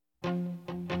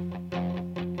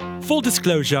Full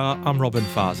disclosure, I'm Robin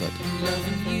Fazard.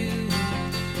 Loving you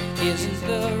isn't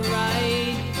the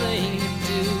right thing to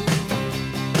do.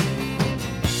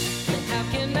 And how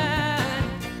can I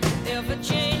ever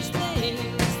change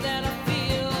things that I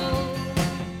feel?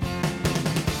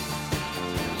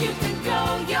 You can go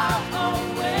your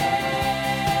own way.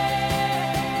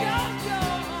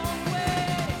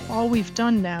 All we've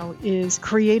done now is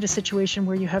create a situation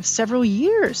where you have several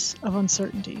years of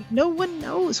uncertainty. No one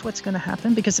knows what's going to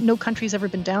happen because no country's ever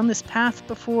been down this path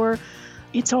before.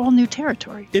 It's all new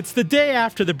territory. It's the day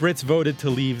after the Brits voted to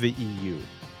leave the EU.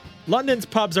 London's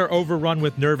pubs are overrun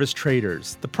with nervous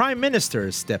traders. The Prime Minister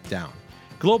has stepped down.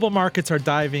 Global markets are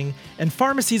diving, and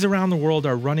pharmacies around the world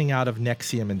are running out of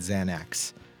Nexium and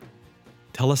Xanax.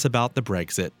 Tell us about the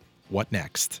Brexit. What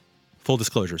next? Full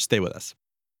disclosure, stay with us.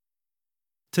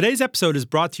 Today's episode is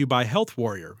brought to you by Health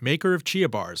Warrior, maker of Chia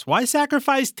Bars. Why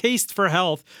sacrifice taste for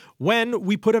health when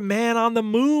we put a man on the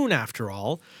moon, after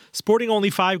all? Sporting only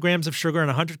 5 grams of sugar and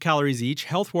 100 calories each,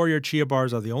 Health Warrior Chia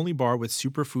Bars are the only bar with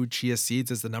superfood chia seeds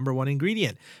as the #1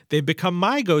 ingredient. They've become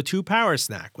my go-to power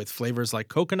snack with flavors like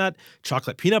coconut,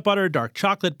 chocolate peanut butter, dark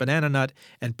chocolate, banana nut,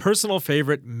 and personal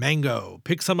favorite, mango.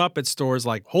 Pick some up at stores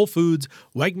like Whole Foods,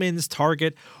 Wegmans,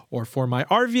 Target, or for my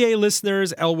RVA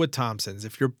listeners, Elwood Thompson's.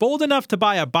 If you're bold enough to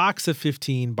buy a box of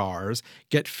 15 bars,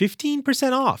 get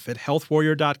 15% off at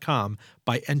healthwarrior.com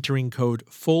by entering code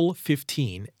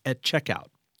FULL15 at checkout.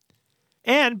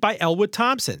 And by Elwood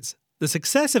Thompson's. The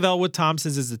success of Elwood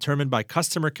Thompson's is determined by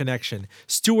customer connection,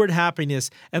 steward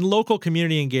happiness, and local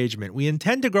community engagement. We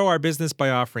intend to grow our business by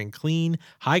offering clean,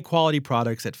 high-quality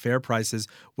products at fair prices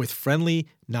with friendly,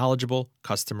 knowledgeable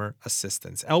customer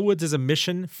assistance. Elwood's is a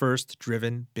mission-first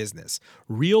driven business.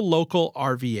 Real local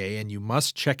RVA, and you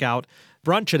must check out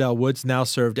brunch at Elwood's, now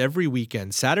served every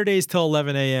weekend, Saturdays till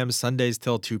 11 a.m., Sundays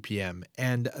till 2 p.m.,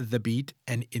 and The Beat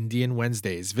and Indian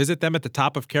Wednesdays. Visit them at the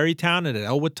top of Carytown and at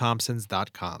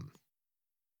elwoodthompsons.com.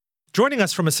 Joining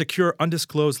us from a secure,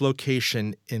 undisclosed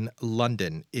location in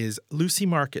London is Lucy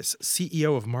Marcus,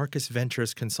 CEO of Marcus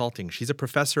Ventures Consulting. She's a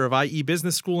professor of IE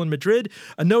Business School in Madrid,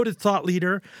 a noted thought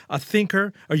leader, a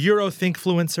thinker, a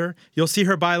Eurothinkfluencer. You'll see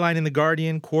her byline in The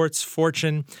Guardian, Quartz,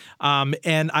 Fortune,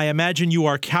 and I imagine you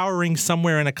are cowering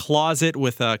somewhere in a closet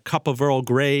with a cup of Earl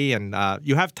Grey, and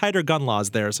you have tighter gun laws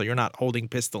there, so you're not holding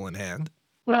pistol in hand.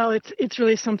 Well, it's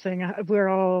really something. We're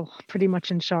all pretty much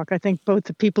in shock. I think both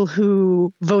the people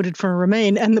who voted for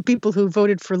Remain and the people who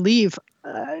voted for Leave,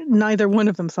 neither one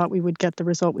of them thought we would get the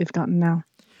result we've gotten now.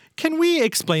 Can we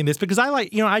explain this? Because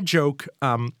I joke,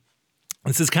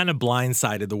 this has kind of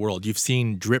blindsided the world. You've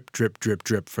seen drip, drip, drip,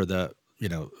 drip for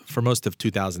for most of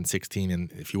 2016.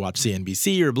 And if you watch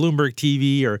CNBC or Bloomberg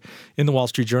TV or in the Wall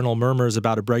Street Journal, murmurs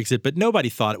about a Brexit, but nobody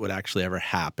thought it would actually ever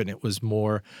happen. It was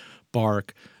more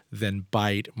bark than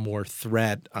bite, more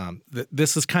threat.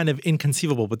 This is kind of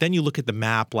inconceivable. But then you look at the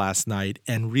map last night,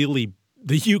 and really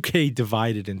the UK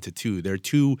divided into two. There are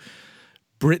two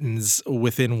Britons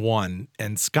within one,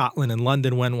 and Scotland and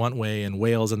London went one way, and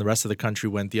Wales and the rest of the country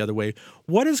went the other way.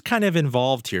 What is kind of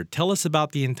involved here? Tell us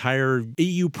about the entire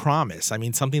EU promise. I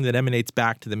mean, something that emanates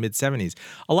back to the mid-'70s.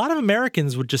 A lot of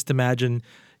Americans would just imagine,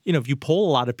 if you poll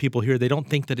a lot of people here, they don't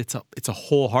think that it's a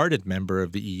wholehearted member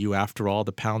of the EU. After all,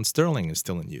 the pound sterling is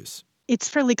still in use. It's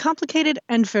fairly complicated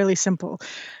and fairly simple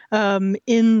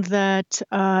in that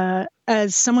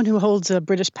as someone who holds a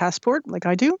British passport, like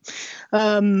I do,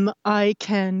 I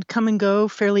can come and go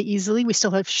fairly easily. We still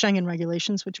have Schengen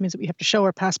regulations, which means that we have to show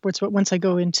our passports. But once I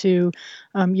go into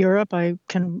Europe, I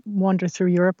can wander through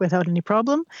Europe without any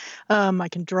problem. I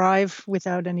can drive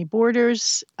without any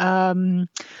borders.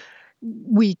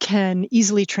 We can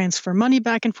easily transfer money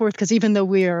back and forth because even though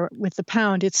we are with the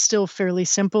pound, it's still fairly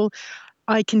simple.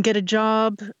 I can get a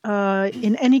job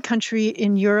in any country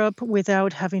in Europe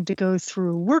without having to go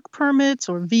through work permits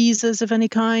or visas of any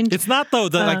kind. It's not, though,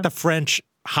 like the French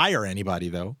hire anybody,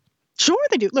 though. Sure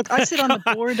they do. Look, I sit on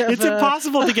the board of... It's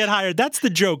impossible to get hired. That's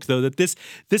the joke, though, that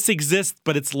this exists,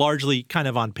 but it's largely kind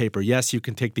of on paper. Yes, you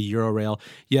can take the Eurorail.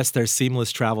 Yes, there's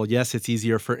seamless travel. Yes, it's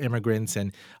easier for immigrants,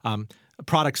 and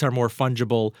products are more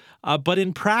fungible. But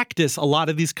in practice, a lot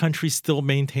of these countries still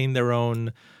maintain their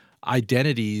own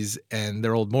identities and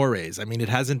their old mores. I mean, it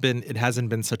hasn't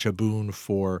been such a boon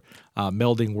for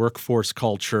melding workforce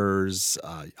cultures.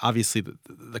 Obviously,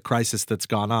 the crisis that's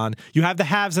gone on. You have the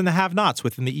haves and the have-nots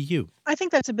within the EU. I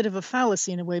think that's a bit of a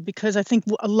fallacy in a way, because I think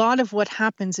a lot of what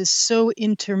happens is so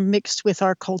intermixed with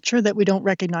our culture that we don't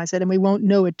recognize it, and we won't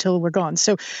know it till we're gone.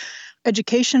 So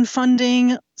education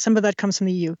funding, some of that comes from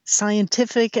the EU.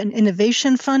 Scientific and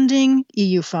innovation funding,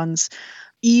 EU funds.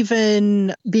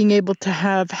 even being able to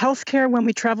have healthcare when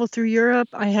we travel through Europe.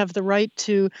 I have the right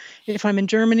to, if I'm in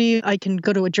Germany, I can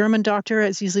go to a German doctor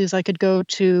as easily as I could go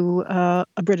to a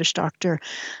British doctor.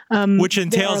 Which there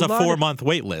entails are a lot of- 4-month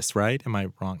wait list, right? Am I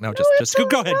wrong? No, No, just it's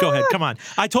go ahead. not. Come on.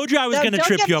 I told you I was Now, going to don't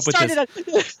trip get you me up with this. started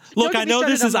on- Look, don't I get me know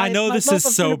started this on is I my- know my this love is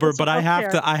of sober, universal but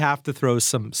healthcare. I have to throw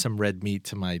some red meat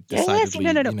to my Yes,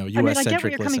 decidedly no. US I mean, I get where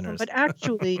centric you're coming from, listeners. but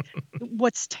actually,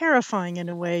 what's terrifying in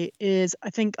a way is I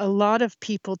think a lot of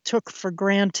people took for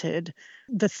granted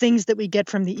the things that we get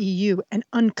from the EU, and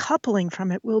uncoupling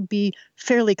from it will be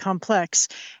fairly complex.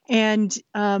 And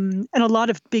a lot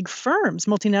of big firms,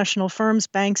 multinational firms,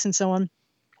 banks, and so on,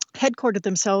 headquartered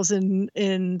themselves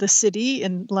in the city,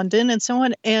 in London, and so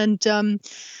on. And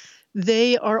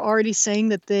they are already saying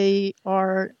that they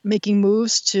are making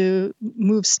moves to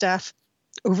move staff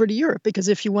over to Europe, because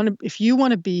if you want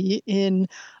to be in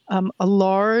a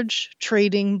large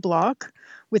trading bloc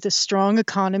with a strong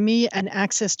economy and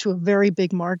access to a very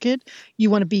big market, you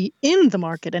want to be in the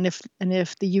market. And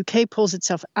if the UK pulls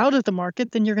itself out of the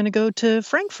market, then you're going to go to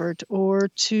Frankfurt or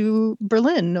to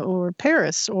Berlin or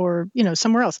Paris or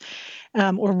somewhere else,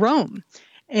 or Rome.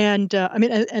 And I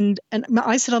mean, and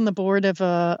I sit on the board of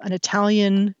an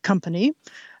Italian company,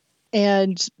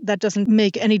 and that doesn't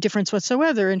make any difference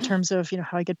whatsoever in terms of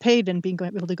how I get paid and being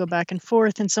able to go back and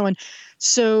forth and so on.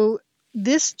 So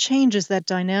this changes that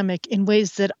dynamic in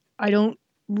ways that I don't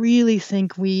really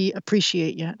think we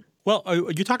appreciate yet. Well,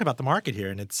 you talk about the market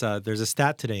here, and it's there's a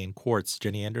stat today in Quartz.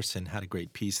 Jenny Anderson had a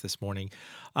great piece this morning.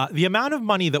 The amount of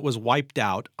money that was wiped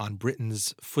out on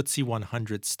Britain's FTSE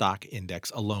 100 stock index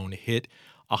alone hit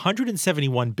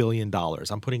 $171 billion.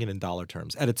 I'm putting it in dollar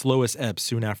terms, at its lowest ebb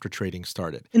soon after trading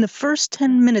started. In the first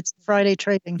 10 minutes of Friday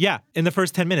trading. Yeah, in the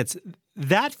first 10 minutes.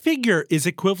 That figure is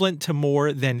equivalent to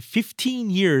more than 15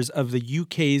 years of the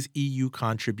UK's EU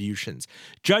contributions,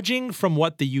 judging from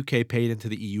what the UK paid into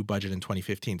the EU budget in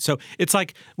 2015. So it's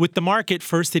like with the market,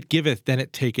 first it giveth, then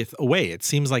it taketh away. It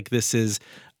seems like this is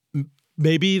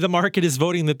maybe the market is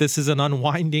voting that this is an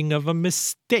unwinding of a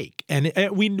mistake. And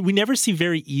we never see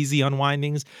very easy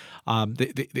unwindings.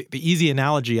 The easy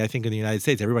analogy, I think, in the United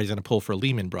States, everybody's going to pull for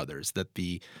Lehman Brothers, that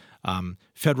the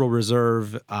Federal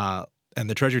Reserve and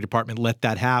the Treasury Department let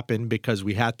that happen because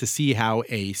we had to see how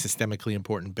a systemically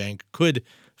important bank could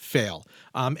fail.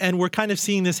 And we're kind of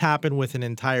seeing this happen with an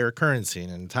entire currency,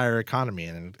 an entire economy,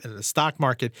 and a stock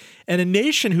market, and a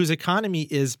nation whose economy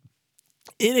is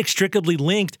inextricably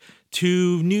linked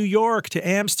to New York, to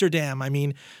Amsterdam. I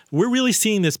mean, we're really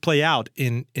seeing this play out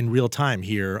in real time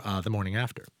here the morning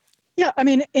after. Yeah, I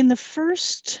mean, in the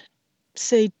first,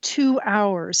 say, 2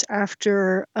 hours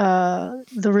after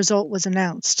the result was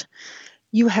announced,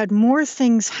 you had more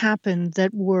things happen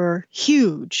that were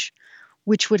huge,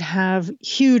 which would have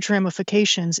huge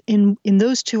ramifications in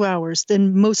those 2 hours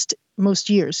than most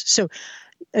years. So,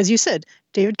 as you said,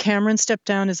 David Cameron stepped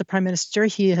down as the prime minister.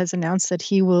 He has announced that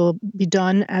he will be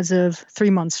done as of 3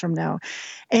 months from now.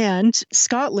 And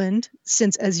Scotland,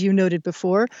 since, as you noted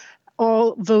before,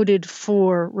 all voted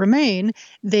for Remain,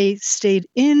 they stayed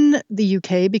in the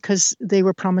UK because they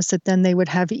were promised that then they would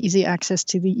have easy access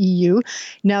to the EU.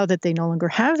 Now that they no longer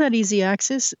have that easy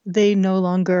access, they no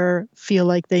longer feel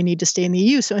like they need to stay in the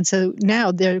EU. So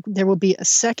now there will be a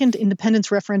second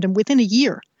independence referendum within a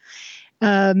year.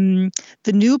 The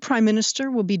new prime minister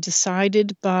will be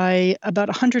decided by about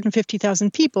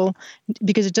 150,000 people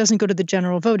because it doesn't go to the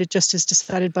general vote. It just is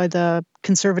decided by the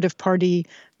Conservative Party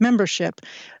membership.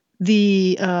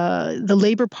 The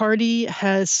Labour Party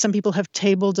some people have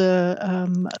tabled a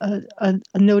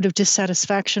note of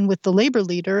dissatisfaction with the Labour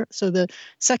leader, so the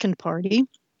second party,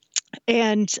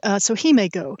 and so he may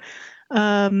go.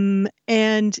 And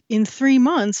in 3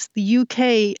 months, the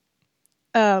UK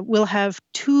will have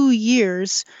 2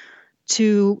 years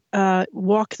to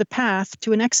walk the path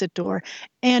to an exit door.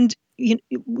 And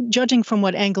judging from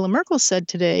what Angela Merkel said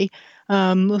today,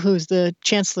 who's the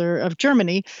Chancellor of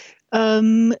Germany,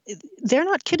 they're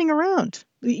not kidding around.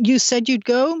 You said you'd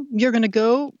go, you're going to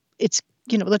go. It's,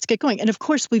 let's get going. And of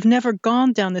course, we've never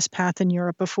gone down this path in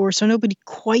Europe before, so nobody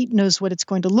quite knows what it's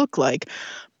going to look like.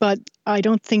 But I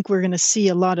don't think we're going to see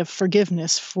a lot of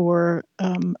forgiveness for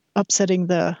upsetting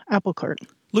the apple cart.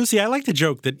 Lucy, I like to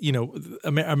joke that,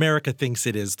 America thinks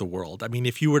it is the world. I mean,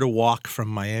 if you were to walk from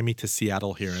Miami to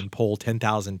Seattle here and poll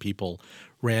 10,000 people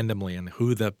randomly on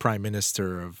who the prime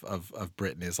minister of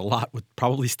Britain is, a lot would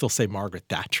probably still say Margaret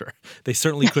Thatcher. They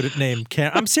certainly couldn't name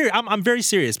I'm serious. I'm very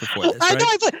serious before this, right?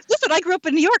 Listen, but I grew up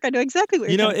in New York. I know exactly where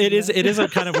You you're know, coming from. it is a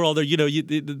kind of world where,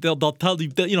 they'll tell you,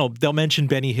 they'll mention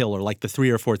Benny Hill or like the 3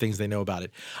 or 4 things they know about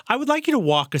it. I would like you to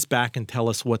walk us back and tell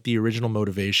us what the original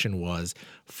motivation was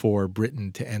for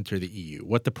Britain to enter the EU,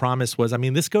 what the promise was. I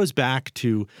mean, this goes back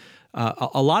to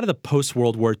a lot of the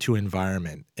post-World War II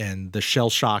environment and the shell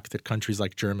shock that countries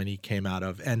like Germany came out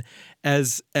of. And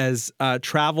as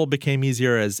travel became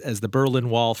easier, as the Berlin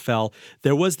Wall fell,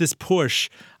 there was this push,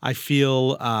 I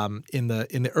feel, in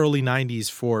the early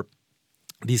 90s for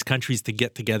these countries to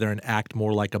get together and act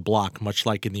more like a bloc, much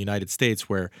like in the United States,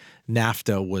 where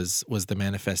NAFTA was the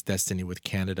manifest destiny with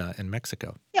Canada and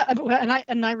Mexico. Yeah,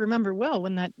 and I remember well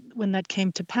when that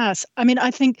came to pass. I mean, I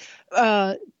think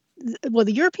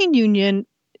the European Union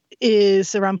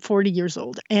is around 40 years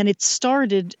old, and it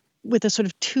started with a sort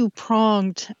of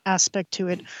two-pronged aspect to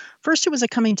it. First, it was a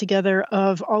coming together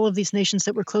of all of these nations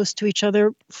that were close to each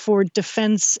other for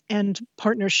defense and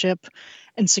partnership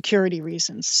and security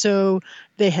reasons. So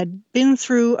they had been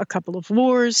through a couple of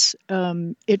wars.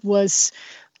 It was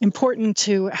important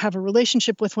to have a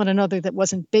relationship with one another that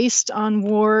wasn't based on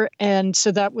war, and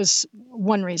so that was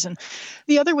one reason.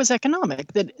 The other was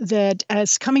economic. That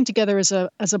as coming together as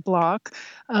a bloc,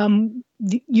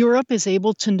 Europe is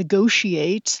able to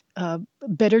negotiate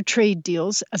better trade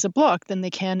deals as a bloc than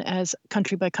they can as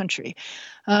country by country.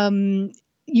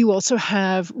 You also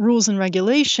have rules and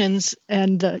regulations,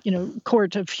 and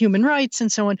Court of Human Rights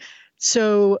and so on.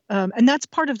 So, and that's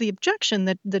part of the objection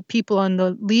that people on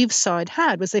the Leave side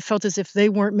had, was they felt as if they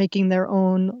weren't making their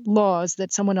own laws,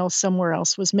 that someone else somewhere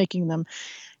else was making them.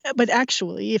 But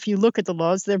actually, if you look at the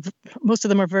laws, most of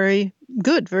them are very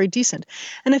good, very decent.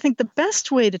 And I think the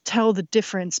best way to tell the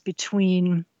difference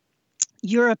between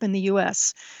Europe and the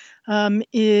US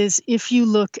is if you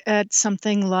look at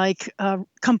something like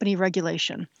company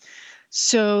regulation.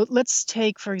 So let's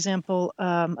take, for example,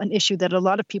 an issue that a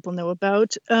lot of people know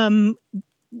about,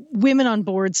 women on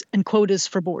boards and quotas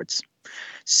for boards.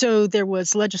 So there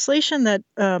was legislation that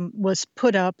was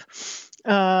put up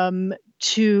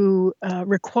to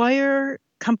require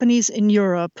companies in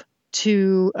Europe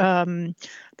to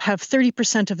have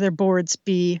 30% of their boards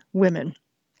be women.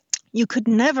 You could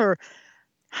never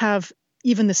have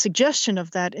even the suggestion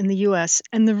of that in the US.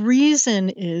 And the reason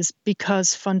is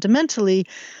because fundamentally,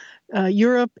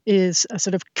 Europe is a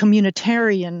sort of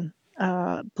communitarian,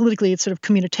 politically it's sort of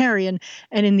communitarian,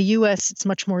 and in the US it's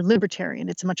much more libertarian.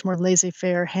 It's a much more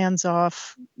laissez-faire,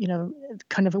 hands-off,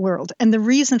 kind of a world. And the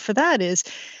reason for that is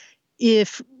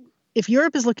if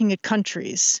Europe is looking at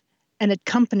countries and at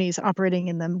companies operating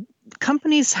in them,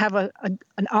 companies have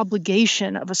an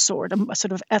obligation of a sort, a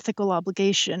sort of ethical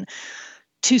obligation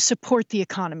to support the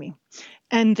economy.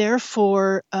 And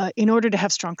therefore, in order to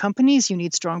have strong companies, you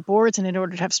need strong boards. And in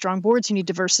order to have strong boards, you need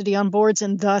diversity on boards.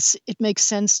 And thus, it makes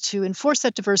sense to enforce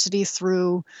that diversity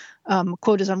through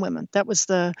quotas on women. That was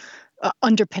the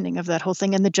underpinning of that whole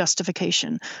thing and the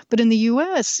justification. But in the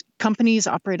US, companies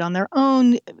operate on their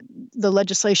own. The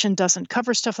legislation doesn't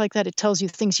cover stuff like that. It tells you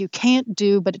things you can't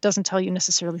do, but it doesn't tell you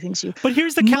necessarily things you But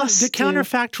here's the must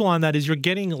counterfactual on that is you're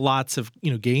getting lots of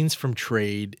gains from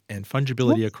trade and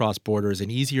fungibility across borders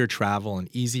and easier travel and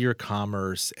easier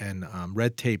commerce and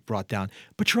red tape brought down.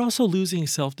 But you're also losing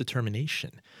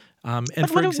self-determination. But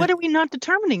what are we not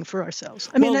determining for ourselves?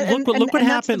 I Well, mean, look what and that's the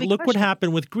happened. big Look what question.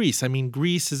 happened with Greece. I mean,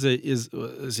 Greece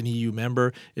is an EU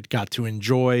member. It got to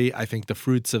enjoy, I think, the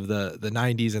fruits of the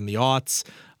 90s and the aughts,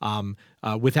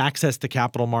 with access to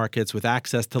capital markets, with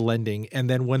access to lending.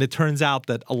 And then when it turns out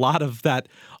that a lot of that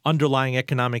underlying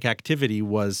economic activity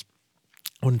was,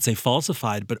 I wouldn't say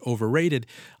falsified, but overrated,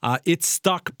 it's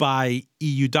stuck by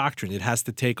EU doctrine. It has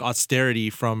to take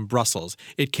austerity from Brussels.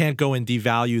 It can't go and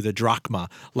devalue the drachma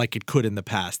like it could in the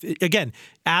past. Again,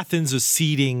 Athens is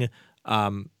ceding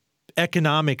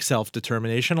economic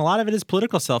self-determination. A lot of it is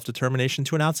political self-determination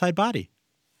to an outside body.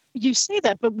 You say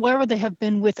that, but where would they have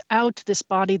been without this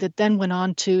body that then went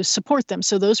on to support them?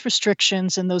 So those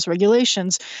restrictions and those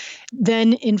regulations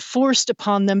then enforced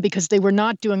upon them because they were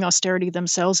not doing austerity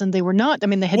themselves, and they were not. I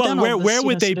mean, they had done all this. Where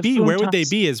would they sort of be? boom Where would they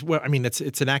tops. be? I mean,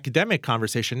 it's an academic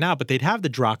conversation now, but they'd have the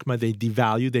drachma. They'd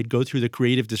devalue. They'd go through the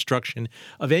creative destruction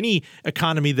of any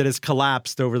economy that has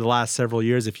collapsed over the last several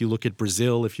years. If you look at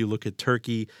Brazil, if you look at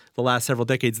Turkey, the last several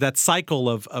decades, that cycle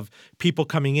of people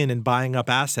coming in and buying up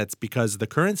assets because the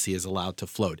currency is allowed to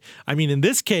float. I mean, in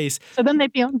this case, So then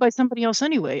they'd be owned by somebody else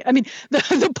anyway. I mean,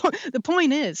 the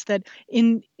point is that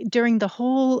during the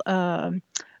whole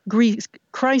Greece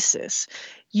crisis,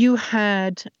 you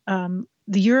had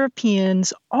the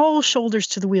Europeans all shoulders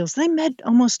to the wheels. They met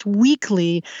almost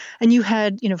weekly, and you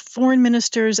had, foreign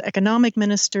ministers, economic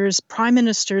ministers, prime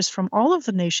ministers from all of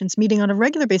the nations meeting on a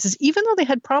regular basis. Even though they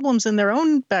had problems in their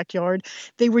own backyard,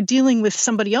 they were dealing with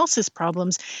somebody else's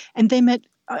problems, and they met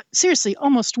seriously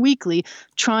almost weekly,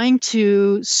 trying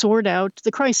to sort out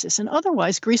the crisis. And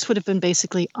otherwise, Greece would have been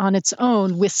basically on its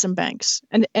own with some banks.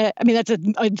 And that's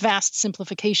a vast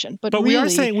simplification. But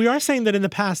really, we are saying that in the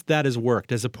past that has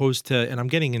worked, as opposed to, and I'm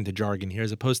getting into jargon here,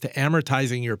 as opposed to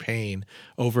amortizing your pain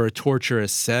over a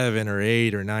torturous 7 or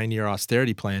 8 or 9 year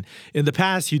austerity plan. In the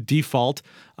past, you default.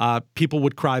 People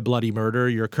would cry bloody murder.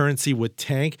 Your currency would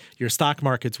tank. Your stock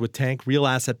markets would tank. Real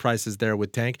asset prices there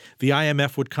would tank. The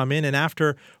IMF would come in, and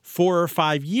after 4 or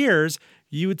 5 years,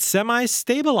 you would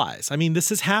semi-stabilize. I mean, this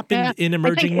has happened in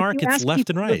emerging markets left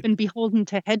and right. Have been beholden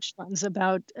to hedge funds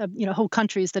about whole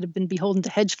countries that have been beholden to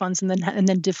hedge funds and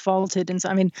then defaulted and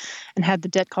had the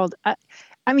debt called.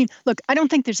 Look, I don't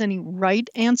think there's any right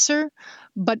answer,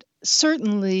 but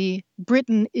certainly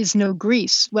Britain is no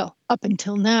Greece. Well, up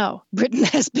until now, Britain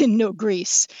has been no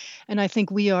Greece. And I think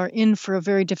we are in for a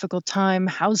very difficult time.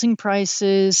 Housing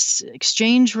prices,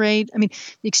 exchange rate. I mean,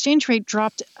 the exchange rate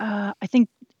dropped, I think,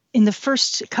 in the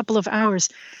first couple of hours,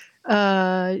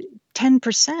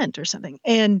 10% or something.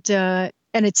 And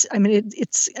it's, and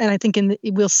I think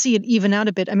we'll see it even out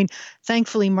a bit. I mean,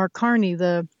 thankfully, Mark Carney,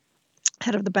 the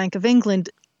head of the Bank of England,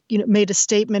 made a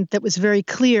statement that was very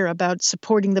clear about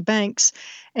supporting the banks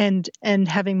and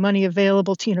having money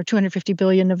available to, $250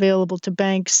 billion available to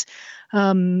banks.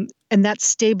 And that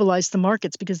stabilized the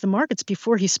markets, because the markets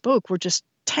before he spoke were just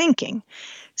tanking.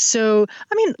 So,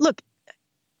 look,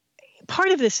 part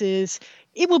of this is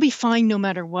it will be fine no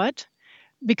matter what,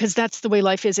 because that's the way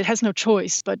life is. It has no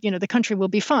choice, but, the country will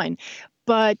be fine.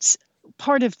 But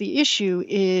part of the issue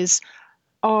is,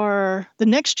 the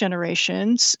next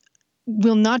generations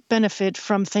will not benefit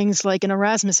from things like an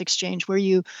Erasmus exchange, where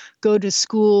you go to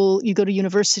school, you go to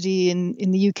university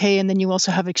in the UK, and then you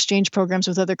also have exchange programs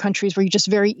with other countries where you just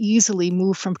very easily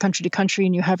move from country to country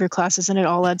and you have your classes, and it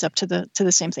all adds up to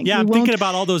the same thing. Yeah, I'm thinking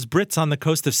about all those Brits on the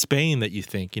coast of Spain that you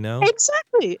think,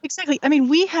 Exactly. I mean,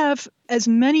 we have as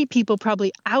many people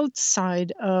probably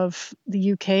outside of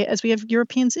the UK as we have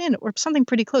Europeans in, or something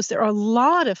pretty close. There are a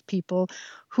lot of people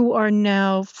who are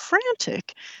now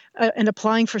frantic and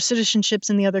applying for citizenships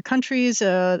in the other countries.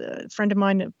 A friend of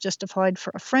mine just applied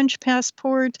for a French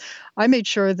passport. I made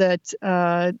sure that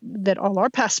all our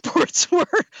passports were,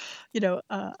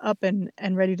 up and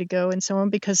ready to go and so on,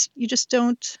 because you just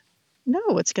don't know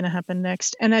what's going to happen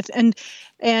next.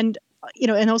 And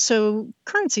also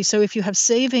currency. So if you have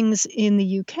savings in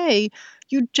the UK,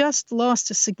 you just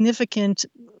lost a significant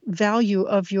value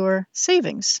of your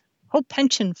savings. Whole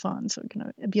pension funds are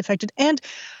going to be affected. And,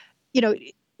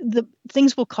 the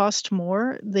things will cost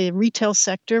more. The retail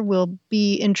sector will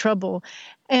be in trouble.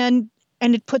 And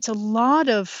it puts a lot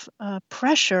of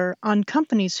pressure on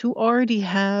companies who already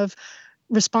have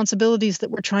responsibilities that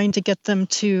we're trying to get them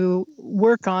to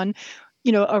work on,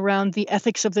 around the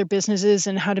ethics of their businesses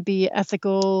and how to be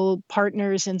ethical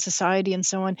partners in society and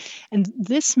so on. And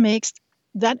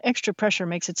that extra pressure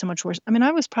makes it so much worse. I mean,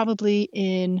 I was probably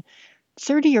in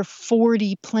 30 or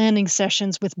 40 planning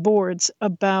sessions with boards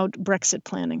about Brexit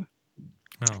planning.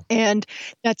 Oh. And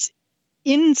that's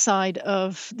inside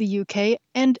of the UK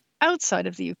and outside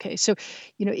of the UK. So,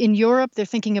 in Europe, they're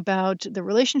thinking about the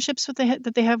relationships that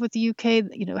they have with the UK,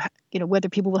 whether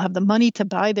people will have the money to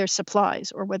buy their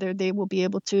supplies, or whether they will be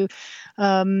able to,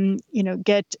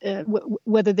 get,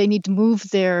 whether they need to move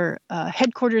their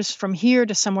headquarters from here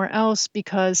to somewhere else,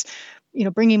 because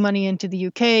bringing money into the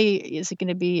UK, is it going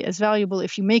to be as valuable?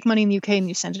 If you make money in the UK and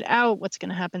you send it out, what's going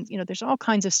to happen? There's all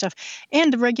kinds of stuff.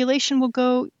 And the regulation will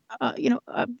go,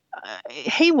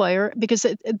 haywire, because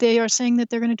they are saying that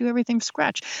they're going to do everything from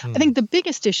scratch. I think the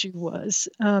biggest issue was,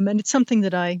 and it's something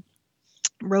that I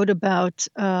wrote about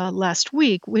last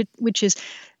week, which is,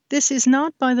 this is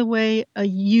not, by the way, a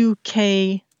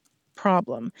UK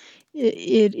problem.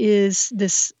 It is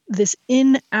this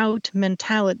in-out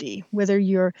mentality, whether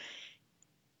you're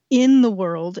in the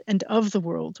world and of the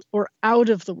world, or out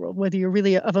of the world, whether you're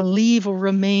really of a leave or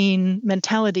remain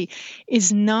mentality,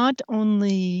 is not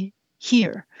only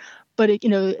here, but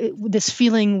this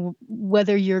feeling,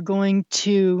 whether you're going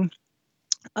to,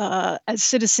 as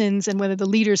citizens, and whether the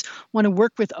leaders want to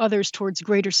work with others towards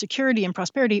greater security and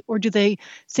prosperity, or do they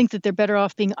think that they're better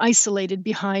off being isolated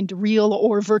behind real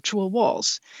or virtual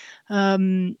walls?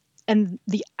 And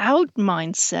the out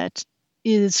mindset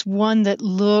is one that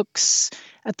looks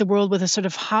at the world with a sort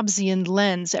of Hobbesian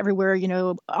lens, everywhere,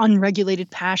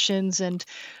 unregulated passions and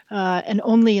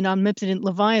only an omnipotent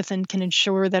Leviathan can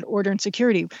ensure that order and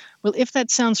security. Well, if that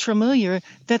sounds familiar,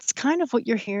 that's kind of what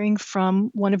you're hearing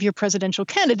from one of your presidential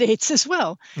candidates as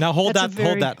well. Now, hold That's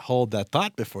that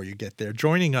thought before you get there.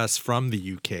 Joining us from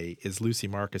the UK is Lucy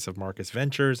Marcus of Marcus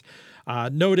Ventures,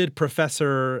 noted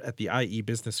professor at the IE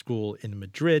Business School in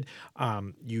Madrid.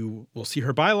 You will see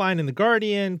her byline in The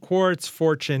Guardian, Quartz,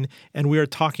 Fortune, and we are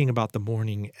talking about the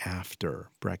morning after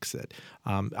Brexit.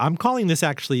 I'm calling this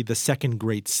actually the second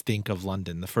great stink of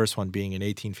London, the first one being in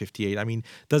 1858. I mean,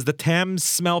 does the Thames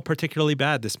smell particularly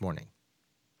bad this morning?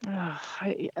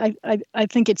 I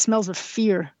think it smells of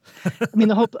fear. I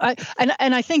mean,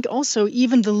 and I think also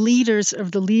even the leaders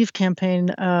of the Leave campaign,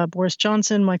 Boris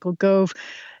Johnson, Michael Gove,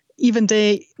 and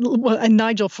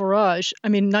Nigel Farage. I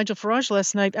mean, Nigel Farage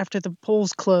last night after the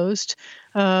polls closed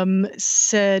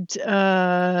said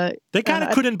they kind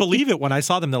of couldn't believe it when I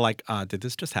saw them. They're like, "Did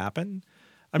this just happen?"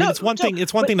 I mean, it's one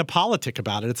thing to politic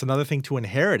about it. It's another thing to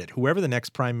inherit it, whoever the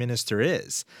next prime minister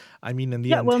is. I mean, in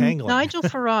the untangling. Well, Nigel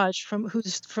Farage,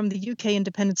 who's from the UK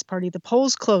Independence Party, the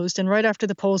polls closed, and right after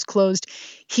the polls closed,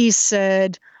 he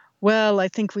said, well, I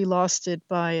think we lost it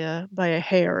by a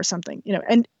hair or something,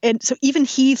 and so even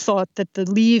he thought that the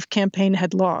Leave campaign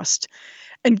had lost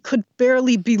and could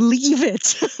barely believe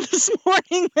it this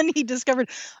morning when he discovered,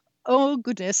 oh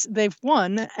goodness, they've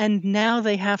won and now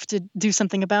they have to do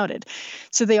something about it.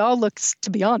 So they all looked,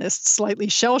 to be honest, slightly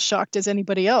shell-shocked as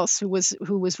anybody else who was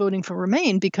voting for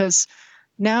Remain, because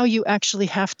now you actually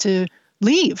have to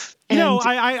leave.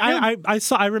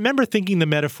 I remember thinking the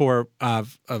metaphor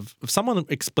of someone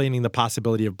explaining the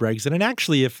possibility of Brexit, and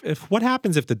actually, if what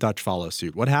happens if the Dutch follow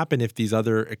suit? What happens if these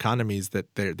other economies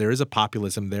that there is a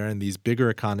populism there, and these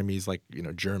bigger economies like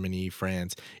Germany,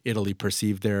 France, Italy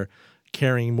perceive they're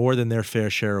carrying more than their fair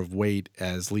share of weight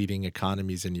as leading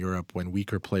economies in Europe, when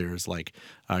weaker players like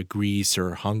Greece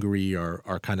or Hungary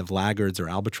are kind of laggards or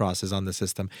albatrosses on the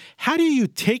system. How do you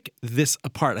take this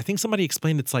apart? I think somebody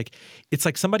explained it's like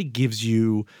somebody gives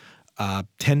you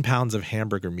 10 pounds of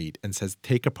hamburger meat and says,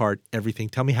 take apart everything.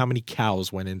 Tell me how many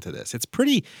cows went into this. It's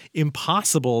pretty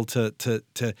impossible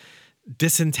to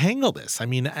disentangle this. I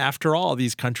mean, after all,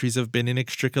 these countries have been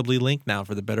inextricably linked now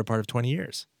for the better part of 20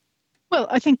 years. Well,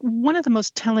 I think one of the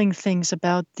most telling things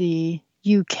about the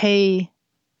UK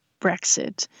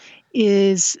Brexit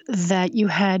is that you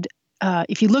had,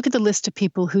 if you look at the list of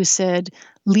people who said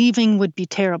leaving would be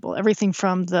terrible, everything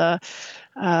from the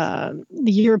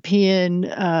European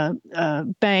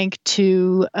Bank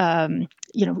to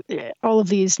all of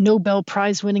these Nobel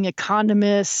Prize-winning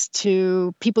economists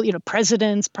to people,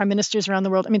 presidents, prime ministers around the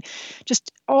world. I mean,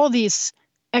 just all these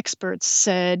experts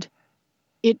said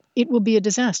it will be a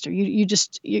disaster.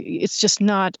 It's just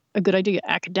not a good idea.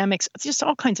 Academics, it's just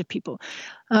all kinds of people.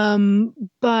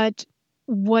 But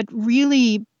what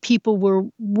really people were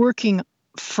working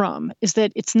from is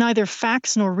that it's neither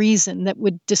facts nor reason that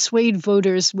would dissuade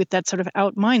voters with that sort of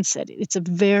out mindset. It's a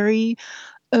very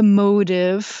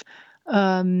emotive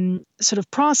sort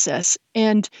of process.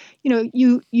 And,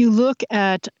 you look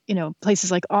at,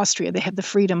 places like Austria, they have the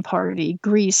Freedom Party.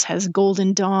 Greece has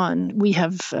Golden Dawn. We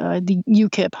have the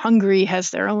UKIP. Hungary has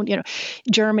their own,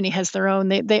 Germany has their own.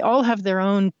 They all have their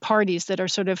own parties that are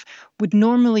sort of would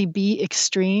normally be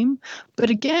extreme. But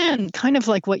again, kind of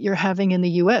like what you're having in the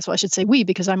U.S. Well, I should say we,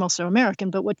 because I'm also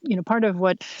American. But part of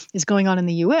what is going on in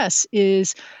the U.S.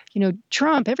 is,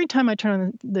 Trump, every time I turn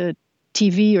on the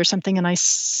TV or something and I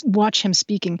watch him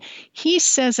speaking, he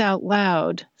says out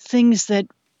loud things that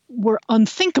were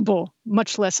unthinkable,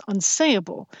 much less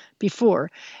unsayable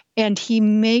before. And he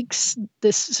makes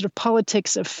this sort of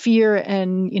politics of fear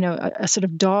and, a sort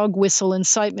of dog whistle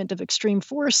incitement of extreme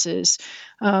forces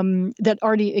that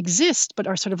already exist but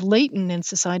are sort of latent in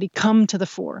society come to the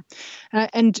fore.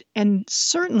 And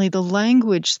certainly the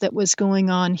language that was going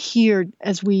on here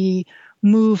as we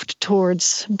moved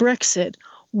towards Brexit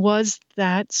was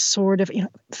that sort of,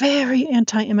 very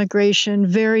anti-immigration,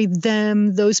 very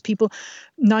them, those people.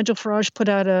 Nigel Farage put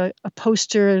out a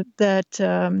poster that,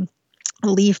 a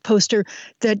Leave poster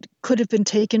that could have been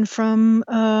taken from,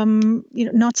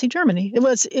 Nazi Germany.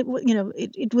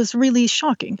 It was really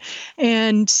shocking.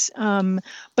 And,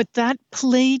 but that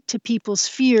played to people's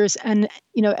fears and,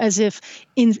 as if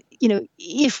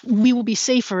if we will be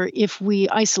safer if we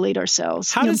isolate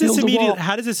ourselves. How does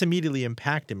this immediately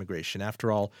impact immigration?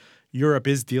 After all, Europe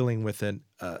is dealing with a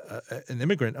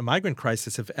migrant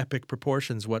crisis of epic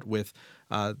proportions. What with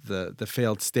the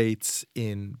failed states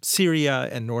in Syria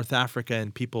and North Africa,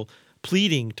 and people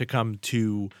pleading to come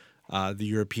to the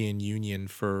European Union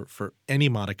for any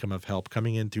modicum of help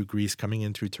coming in through Greece, coming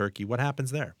in through Turkey. What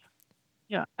happens there?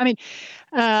 Yeah, I mean,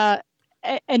 uh,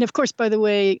 and of course, by the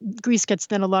way, Greece gets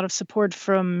then a lot of support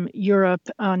from Europe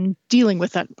on dealing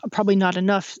with that. Probably not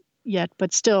enough yet,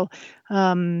 but still,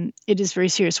 it is very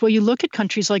serious. Well, you look at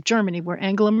countries like Germany, where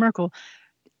Angela Merkel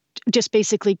just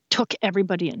basically took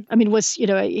everybody in. I mean,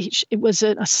 it was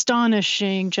an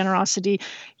astonishing generosity,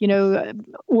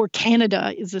 or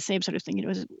Canada is the same sort of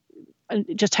thing.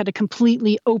 It just had a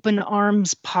completely open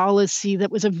arms policy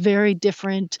that was a very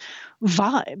different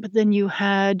vibe than you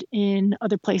had in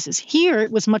other places. Here, it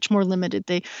was much more limited.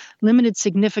 They limited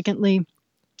significantly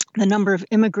the number of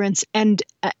immigrants, and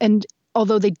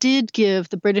although the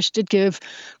British did give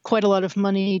quite a lot of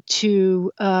money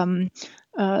to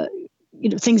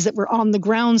things that were on the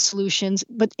ground solutions,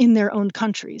 but in their own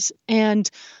countries. And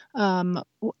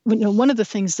one of the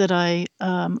things that I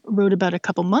wrote about a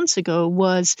couple months ago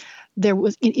was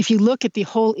if you look at the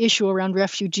whole issue around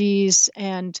refugees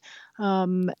and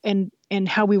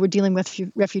how we were dealing with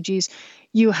refugees,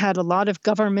 you had a lot of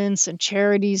governments and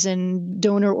charities and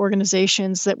donor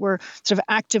organizations that were sort of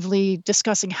actively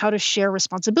discussing how to share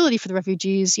responsibility for the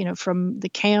refugees, from the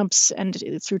camps and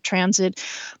through transit.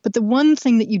 But the one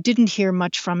thing that you didn't hear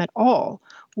much from at all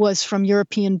was from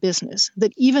European business,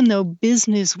 that even though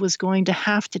business was going to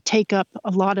have to take up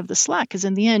a lot of the slack, because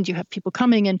in the end you have people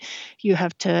coming and you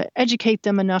have to educate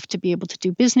them enough to be able to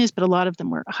do business, but a lot of them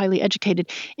were highly educated.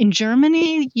 In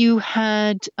Germany, you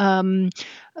had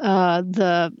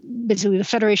basically the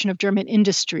Federation of German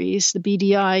Industries, the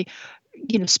BDI,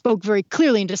 spoke very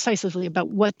clearly and decisively about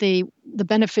the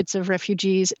benefits of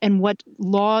refugees and what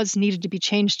laws needed to be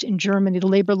changed in Germany, the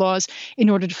labor laws, in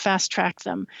order to fast track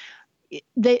them.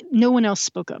 No one else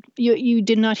spoke up. You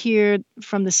did not hear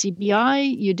from the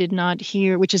CBI. You did not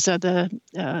hear, which is the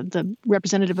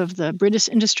representative of the British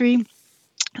industry,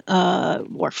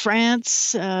 or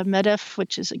France, MEDEF,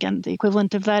 which is again the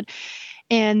equivalent of that.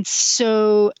 And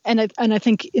so, and I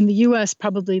think in the U.S.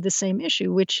 probably the same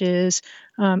issue, which is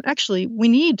actually we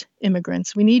need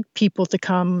immigrants. We need people to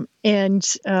come, and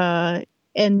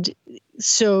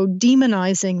so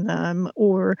demonizing them,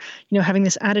 or having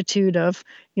this attitude of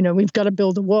we've got to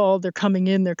build a wall, they're coming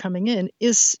in,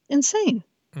 is insane.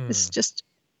 It's just,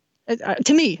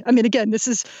 to me, I mean, again, this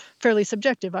is fairly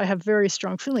subjective. I have very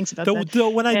strong feelings about that. Though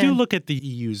when I do look at the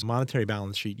EU's monetary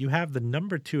balance sheet, you have the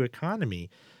number 2 economy,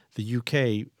 the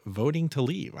UK, voting to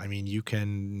leave. I mean, you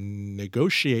can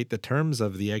negotiate the terms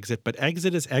of the exit, but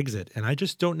exit is exit. And I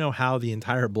just don't know how the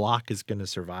entire bloc is going to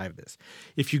survive this.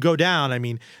 If you go down, I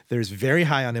mean, there's very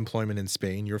high unemployment in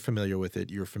Spain. You're familiar with it.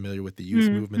 You're familiar with the youth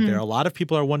movement there. A lot of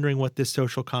people are wondering what this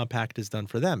social compact has done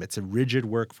for them. It's a rigid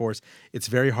workforce. It's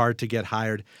very hard to get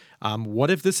hired.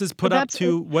 What if this is put up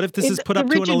to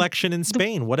an election in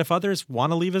Spain? What if others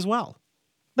want to leave as well?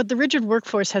 But the rigid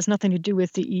workforce has nothing to do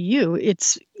with the EU.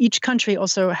 It's each country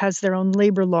also has their own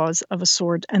labor laws of a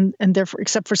sort, and therefore,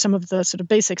 except for some of the sort of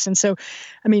basics. And so,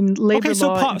 I mean, labor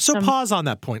law. So pause on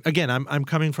that point. Again, I'm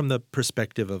coming from the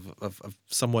perspective of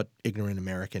somewhat ignorant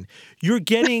American. You're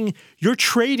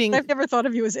trading. I've never thought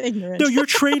of you as ignorant. No, you're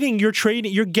trading.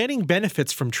 You're getting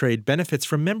benefits from trade, benefits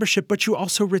from membership, but you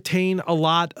also retain a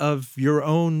lot of your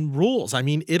own rules. I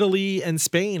mean, Italy and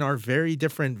Spain are very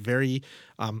different,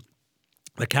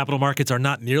 the capital markets are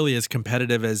not nearly as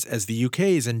competitive as the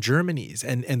UK's and Germany's,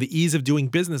 and the ease of doing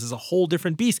business is a whole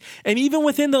different beast. And even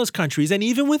within those countries, and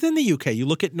even within the UK, you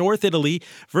look at North Italy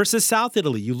versus South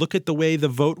Italy, you look at the way the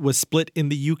vote was split in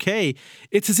the UK,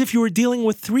 it's as if you were dealing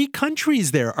with 3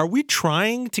 countries there. Are we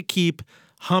trying to keep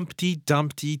Humpty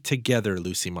Dumpty together,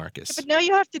 Lucy Marcus? But now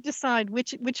you have to decide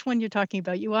which one you're talking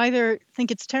about. You either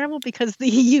think it's terrible because the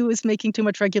EU is making too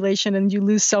much regulation and you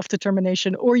lose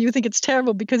self-determination, or you think it's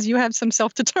terrible because you have some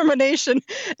self-determination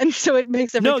and so it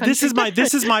makes every country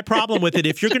this is my problem with it.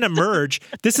 If you're going to merge,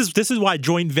 this is why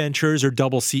joint ventures or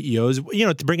double CEOs,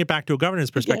 to bring it back to a governance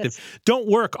perspective, don't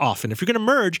work often. If you're going to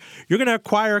merge, you're going to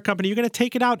acquire a company, you're going to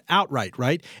take it out outright,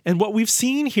 right? And what we've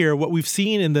seen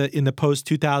in the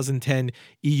post-2010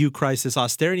 EU crisis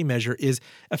austerity measure is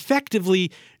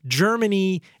effectively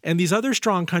Germany and these other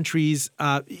strong countries.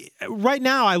 Right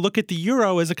now, I look at the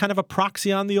euro as a kind of a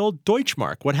proxy on the old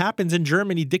Deutschmark. What happens in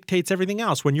Germany dictates everything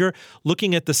else. When you're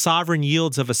looking at the sovereign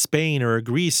yields of a Spain or a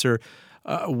Greece or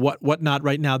whatnot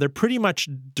right now, they're pretty much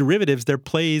derivatives. They're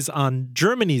plays on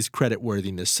Germany's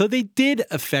creditworthiness. So they did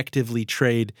effectively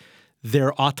trade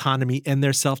their autonomy and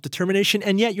their self-determination.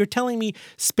 And yet you're telling me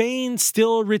Spain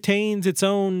still retains its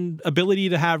own ability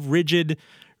to have rigid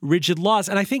rigid laws.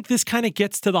 And I think this kind of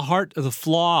gets to the heart of the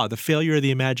flaw, the failure of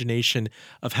the imagination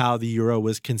of how the euro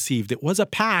was conceived. It was a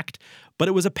pact, but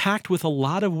it was a pact with a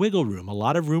lot of wiggle room, a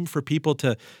lot of room for people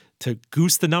to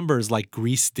goose the numbers like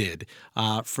Greece did,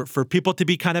 for people to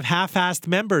be kind of half-assed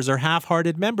members or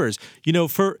half-hearted members. You know,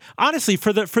 for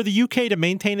the UK to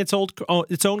maintain its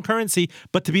own currency,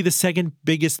 but to be the second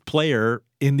biggest player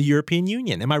in the European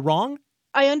Union. Am I wrong?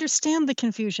 I understand the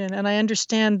confusion and I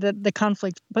understand the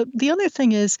conflict. But the other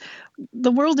thing is,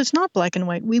 the world is not black and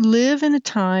white. We live in a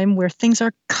time where things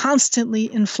are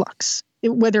constantly in flux.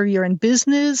 Whether you're in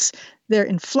business, they're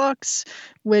in flux.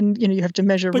 When you have to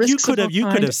measure but risks. But you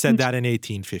could have said that in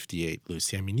 1858,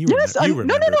 Lucy. I mean, you remember.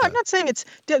 No. I'm not saying it's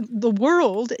the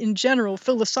world in general.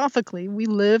 Philosophically, we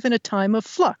live in a time of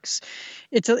flux.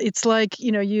 It's like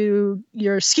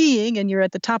you're skiing and you're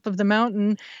at the top of the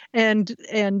mountain, and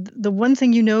the one thing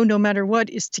no matter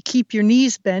what, is to keep your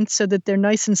knees bent so that they're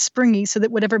nice and springy, so that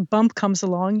whatever bump comes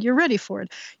along, you're ready for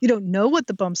it. You don't know what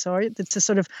the bumps are. It's a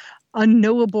sort of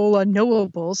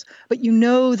unknowables, but you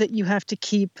know that you have to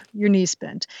keep your knees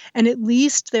bent. And at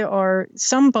least there are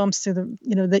some bumps to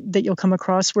that you'll come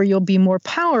across where you'll be more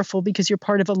powerful because you're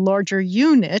part of a larger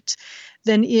unit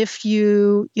than if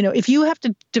you have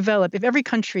to develop, if every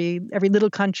little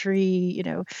country,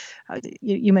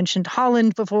 you mentioned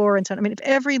Holland before and so on. I mean, if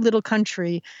every little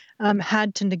country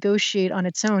had to negotiate on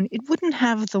its own, it wouldn't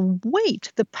have the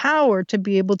weight, the power to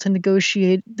be able to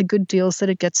negotiate the good deals that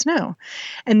it gets now.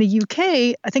 And the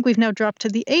UK, I think we've now dropped to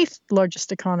the 8th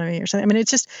largest economy or something. I mean,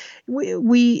 it's just,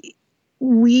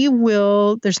 we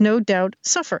will, there's no doubt,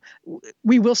 suffer.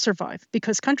 We will survive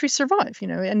because countries survive,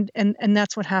 and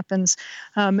that's what happens.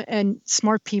 And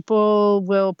smart people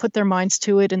will put their minds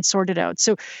to it and sort it out.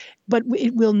 So, but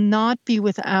it will not be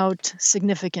without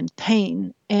significant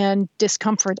pain and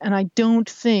discomfort. And I don't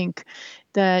think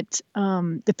that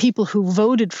the people who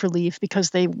voted for leave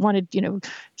because they wanted,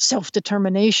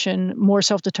 self-determination, more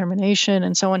self-determination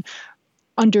and so on,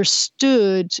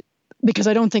 understood, because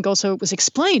I don't think also it was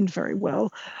explained very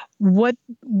well, what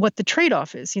the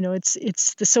trade-off is.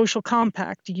 It's the social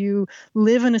compact. You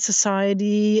live in a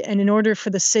society, and in order for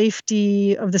the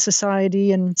safety of the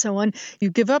society and so on,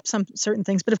 you give up some certain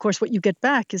things. But of course, what you get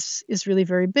back is really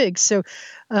very big. So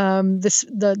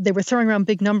they were throwing around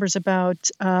big numbers about.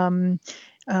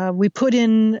 We put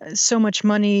in so much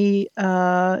money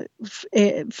from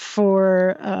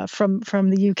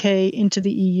the UK into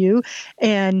the EU,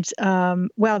 and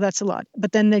wow, that's a lot.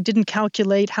 But then they didn't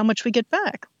calculate how much we get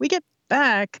back. We get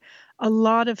back a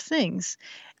lot of things,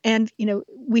 and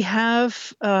we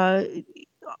have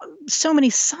so many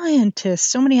scientists,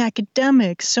 so many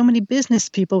academics, so many business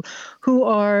people who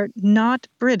are not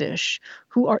British,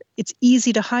 it's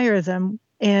easy to hire them.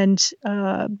 And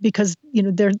because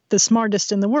they're the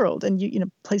smartest in the world,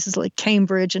 and places like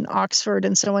Cambridge and Oxford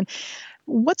and so on.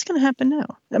 What's going to happen now?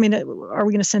 I mean, are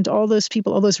we going to send all those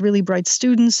people, all those really bright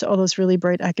students, all those really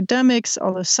bright academics,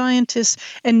 all those scientists,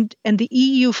 and the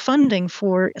EU funding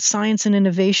for science and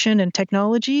innovation and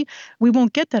technology? We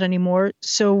won't get that anymore.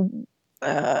 So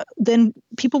then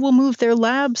people will move their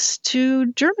labs to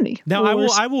Germany. Now,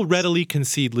 I will readily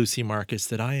concede, Lucy Marcus,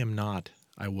 that I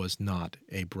was not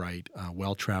a bright,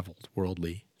 well-traveled,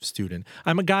 worldly student.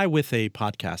 I'm a guy with a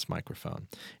podcast microphone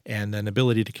and an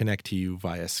ability to connect to you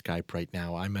via Skype right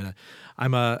now. I'm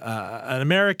an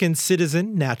American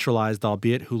citizen, naturalized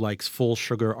albeit, who likes full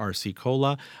sugar RC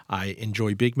Cola. I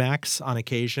enjoy Big Macs on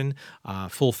occasion,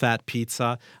 full fat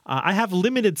pizza. I have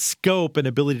limited scope and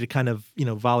ability to kind of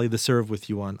volley the serve with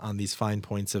you on these fine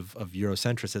points of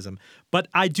Eurocentrism. But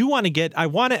I do want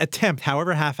to attempt,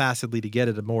 however half-assedly, to get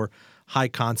at a more high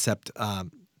concept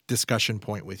discussion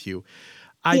point with you.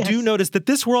 I do notice that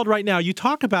this world right now, you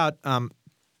talk about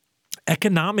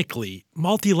economically,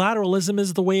 multilateralism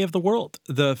is the way of the world.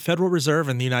 The Federal Reserve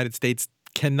in the United States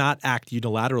cannot act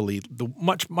unilaterally,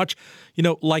 much,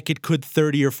 like it could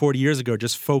 30 or 40 years ago,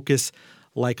 just focus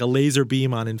like a laser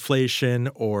beam on inflation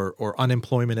or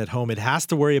unemployment at home. It has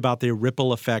to worry about the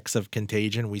ripple effects of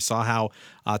contagion. We saw how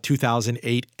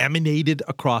 2008 emanated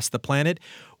across the planet.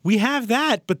 We have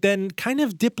that, but then kind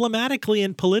of diplomatically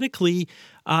and politically,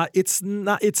 it's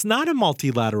not a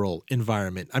multilateral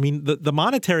environment. I mean, the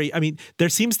monetary, there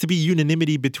seems to be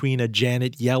unanimity between a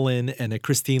Janet Yellen and a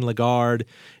Christine Lagarde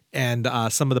and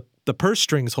some of the purse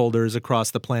strings holders across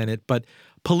the planet, but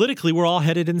politically, we're all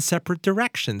headed in separate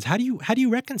directions. How do you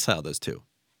reconcile those two?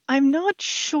 I'm not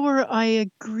sure I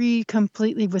agree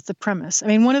completely with the premise. I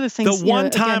mean, one of the things... The one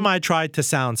time I tried to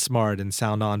sound smart and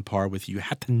sound on par with you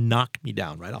had to knock me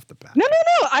down right off the bat. No.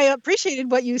 I appreciated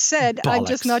what you said. Bollocks. I'm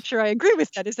just not sure I agree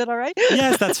with that. Is that all right?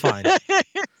 Yes, that's fine.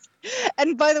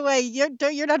 And by the way,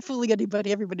 you're not fooling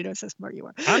anybody. Everybody knows how smart you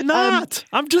are. I'm not.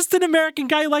 I'm just an American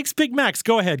guy who likes Big Macs.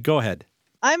 Go ahead. Go ahead.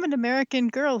 I'm an American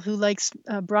girl who likes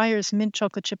Breyer's mint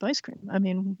chocolate chip ice cream. I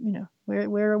mean,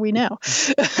 where are we now?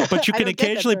 But you I can don't get that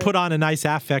occasionally very put on a nice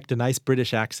affect, a nice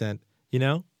British accent, you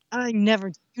know? I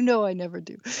never, I never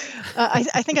do.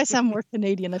 I think I sound more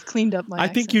Canadian. I've cleaned up my I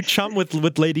think accent. you chum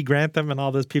with Lady Grantham and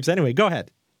all those peeps. Anyway, go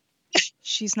ahead.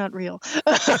 She's not real.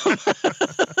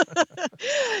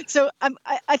 So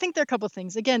I think there are a couple of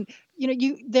things. Again,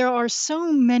 there are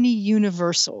so many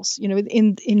universals.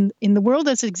 In the world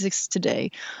as it exists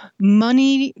today,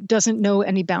 money doesn't know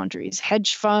any boundaries.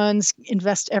 Hedge funds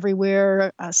invest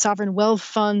everywhere. Sovereign wealth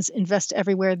funds invest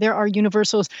everywhere. There are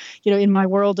universals. In my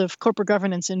world of corporate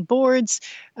governance and boards,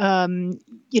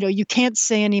 you can't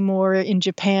say anymore in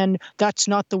Japan, that's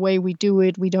not the way we do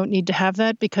it. We don't need to have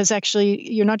that, because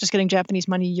actually you're not just getting Japanese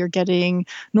money, you're getting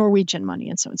Norwegian money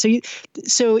and so on.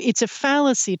 So it's a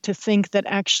fallacy to think that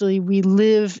actually we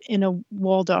live in a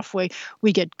walled off way.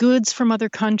 We get goods from other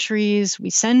countries, we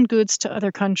send goods to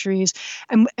other countries.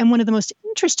 And one of the most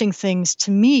interesting things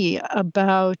to me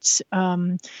about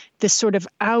this sort of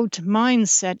out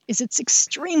mindset is it's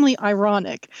extremely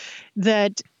ironic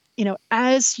that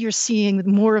as you're seeing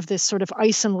more of this sort of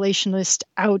isolationist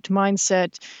out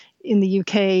mindset in the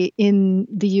UK, in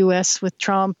the US with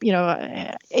Trump,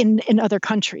 in other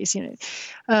countries,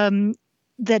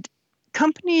 that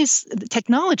companies,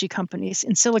 technology companies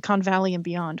in Silicon Valley and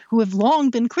beyond, who have long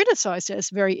been criticized as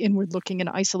very inward-looking and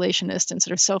isolationist and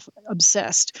sort of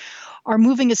self-obsessed, are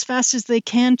moving as fast as they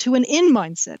can to an in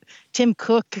mindset. Tim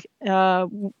Cook,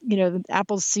 Apple's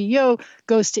CEO,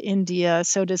 goes to India.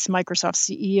 So does Microsoft's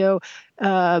CEO.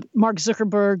 Mark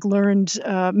Zuckerberg learned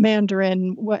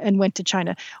Mandarin and went to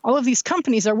China. All of these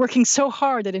companies are working so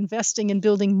hard at investing in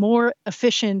building more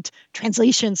efficient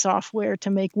translation software to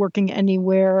make working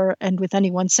anywhere and with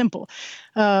anyone simple.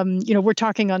 We're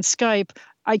talking on Skype.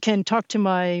 I can talk to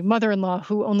my mother-in-law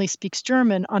who only speaks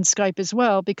German on Skype as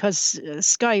well, because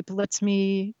Skype lets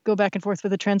me go back and forth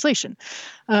with a translation.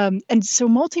 And so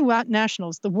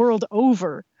multinationals the world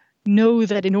over know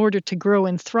that in order to grow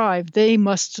and thrive, they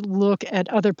must look at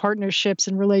other partnerships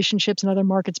and relationships in other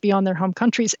markets beyond their home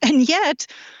countries. And yet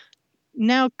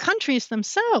now countries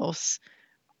themselves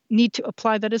need to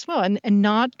apply that as well and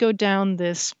not go down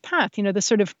this path, this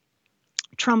sort of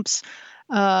Trump's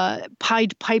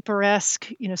Pied Piper-esque,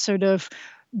 sort of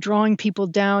drawing people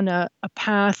down a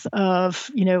path of,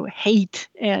 hate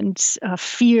and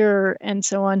fear and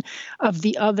so on of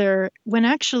the other, when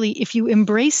actually, if you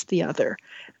embrace the other,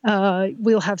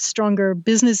 we'll have stronger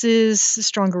businesses,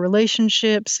 stronger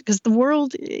relationships, because the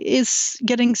world is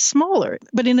getting smaller,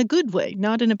 but in a good way,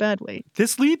 not in a bad way.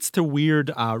 This leads to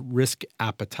weird risk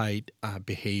appetite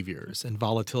behaviors and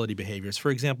volatility behaviors.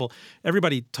 For example,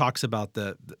 everybody talks about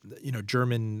the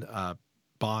German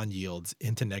bond yields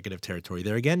into negative territory.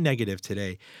 They're again negative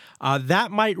today.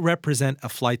 That might represent a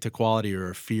flight to quality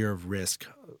or a fear of risk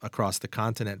across the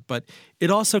continent, but it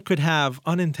also could have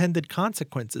unintended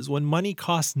consequences when money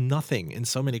costs nothing in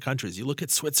so many countries. You look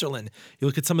at Switzerland, you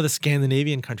look at some of the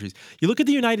Scandinavian countries, you look at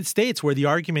the United States, where the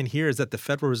argument here is that the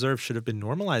Federal Reserve should have been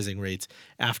normalizing rates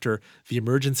after the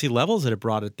emergency levels that it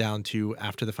brought it down to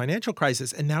after the financial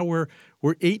crisis. And now we're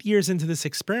 8 years into this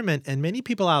experiment, and many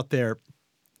people out there,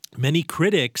 many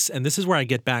critics, and this is where I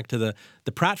get back to the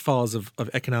pratfalls of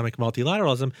economic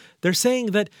multilateralism, they're saying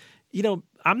that,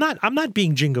 I'm not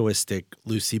being jingoistic,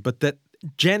 Lucy, but that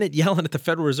Janet Yellen at the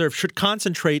Federal Reserve should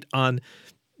concentrate on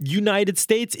United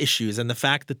States issues and the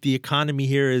fact that the economy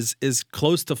here is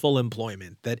close to full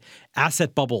employment, that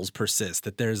asset bubbles persist,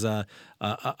 that there's a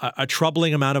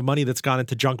troubling amount of money that's gone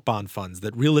into junk bond funds,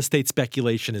 that real estate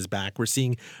speculation is back. We're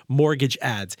seeing mortgage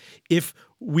ads. If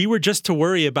we were just to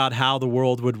worry about how the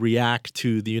world would react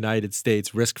to the United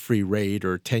States risk-free rate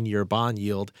or 10-year bond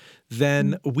yield,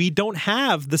 then we don't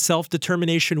have the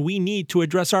self-determination we need to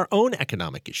address our own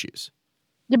economic issues.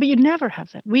 Yeah, but you'd never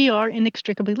have that. We are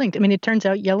inextricably linked. I mean, it turns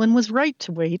out Yellen was right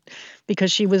to wait,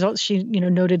 because she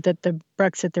noted that the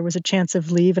Brexit, there was a chance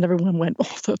of leave, and everyone went,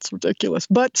 "Oh, that's ridiculous."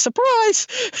 But surprise,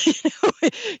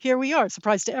 here we are.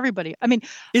 Surprise to everybody. I mean,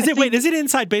 is it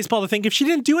inside baseball to think if she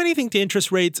didn't do anything to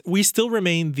interest rates, we still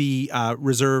remain the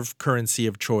reserve currency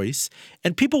of choice,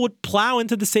 and people would plow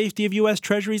into the safety of U.S.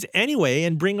 Treasuries anyway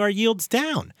and bring our yields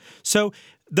down? So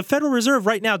the Federal Reserve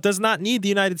right now does not need the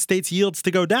United States yields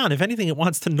to go down. If anything, it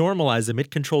wants to normalize them.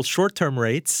 It controls short-term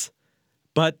rates,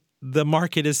 but the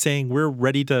market is saying we're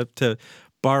ready to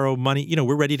borrow money.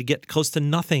 We're ready to get close to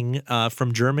nothing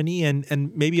from Germany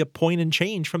and maybe a point and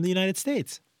change from the United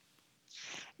States.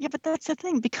 Yeah, but that's the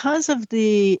thing. Because of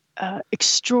the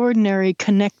extraordinary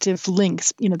connective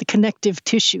links, the connective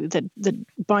tissue that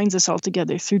binds us all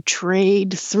together through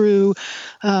trade, through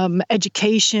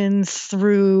education,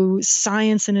 through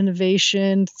science and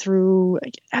innovation, through,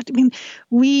 I mean,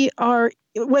 we are,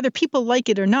 whether people like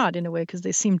it or not, in a way, because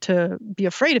they seem to be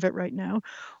afraid of it right now,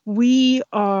 we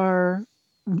are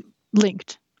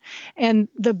linked. And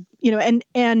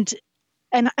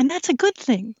and that's a good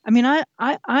thing. I mean,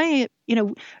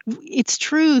 it's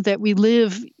true that we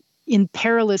live in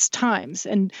perilous times,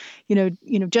 and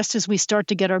just as we start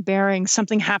to get our bearings,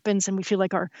 something happens, and we feel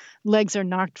like our legs are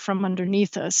knocked from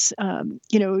underneath us.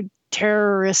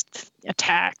 Terrorist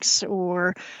attacks,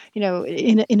 or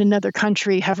in another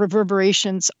country, have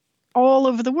reverberations all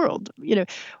over the world.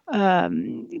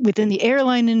 Within the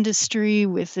airline industry,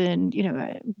 within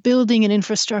building and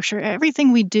infrastructure,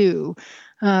 everything we do.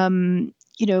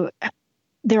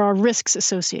 There are risks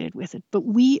associated with it, but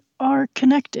we are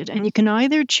connected. And you can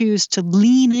either choose to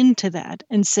lean into that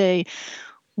and say,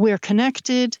 we're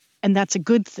connected, and that's a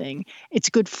good thing. It's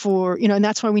good for, and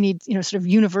that's why we need, sort of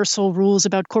universal rules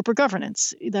about corporate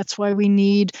governance. That's why we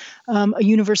need a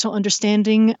universal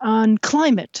understanding on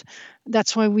climate.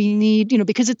 That's why we need,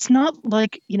 because it's not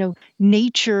like,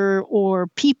 nature or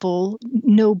people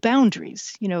know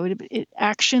boundaries.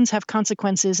 Actions have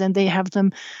consequences, and they have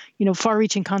them,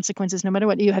 far-reaching consequences no matter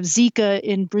what. You have Zika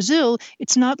in Brazil.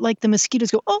 It's not like the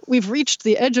mosquitoes go, oh, we've reached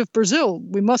the edge of Brazil,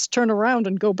 we must turn around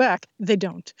and go back. They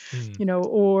don't.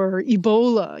 Or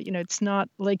Ebola, it's not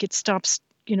like it stops,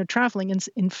 traveling. And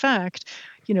in fact,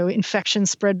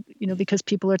 infections spread, because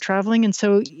people are traveling. And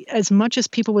so as much as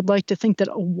people would like to think that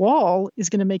a wall is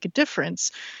going to make a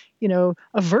difference, a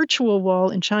virtual wall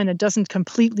in China doesn't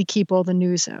completely keep all the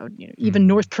news out. Even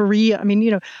North Korea, I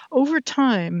mean, over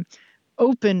time,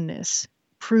 openness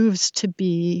proves to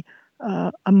be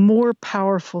a more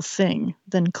powerful thing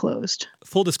than closed.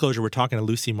 Full disclosure, we're talking to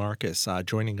Lucy Marcus,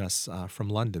 joining us from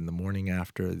London the morning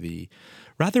after the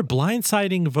rather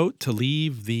blindsiding vote to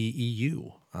leave the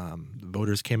EU. The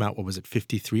voters came out, what was it,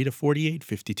 53 to 48,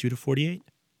 52 to 48?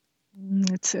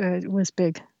 It was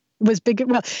big. It was big.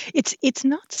 Well, it's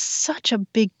not such a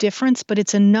big difference, but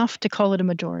it's enough to call it a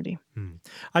majority.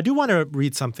 I do want to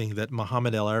read something that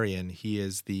Mohamed El-Erian, he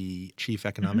is the chief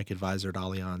economic advisor at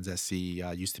Allianz SE,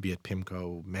 used to be at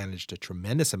PIMCO, managed a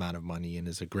tremendous amount of money, and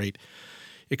is a great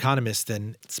economist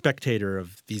and spectator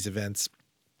of these events.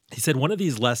 He said one of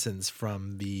these lessons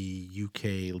from the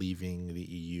UK leaving the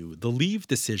EU, the leave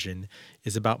decision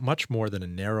is about much more than a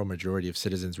narrow majority of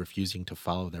citizens refusing to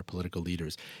follow their political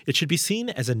leaders. It should be seen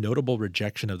as a notable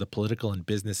rejection of the political and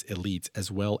business elites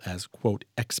as well as, quote,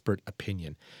 expert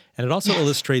opinion. And it also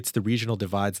illustrates the regional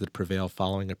divides that prevail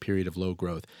following a period of low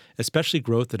growth, especially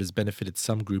growth that has benefited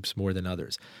some groups more than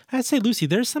others. I'd say, Lucy,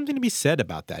 there's something to be said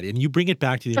about that. And you bring it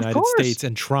back to the United States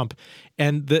and Trump.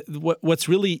 And what's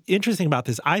really interesting about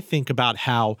this, I think about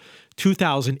how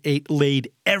 2008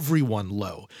 laid everyone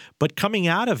low. But coming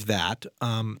out of that,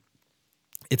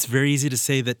 it's very easy to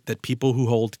say that people who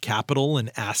hold capital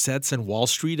and assets and Wall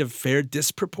Street have fared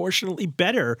disproportionately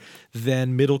better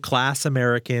than middle-class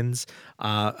Americans,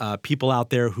 people out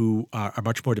there who are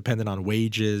much more dependent on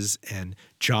wages and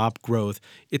job growth.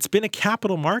 It's been a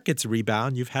capital markets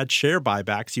rebound. You've had share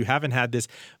buybacks. You haven't had this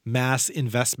mass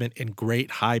investment in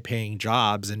great high-paying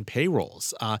jobs and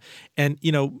payrolls. And,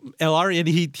 El-Erian,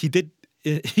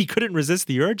 he couldn't resist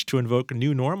the urge to invoke a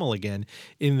new normal again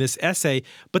in this essay,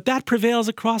 but that prevails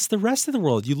across the rest of the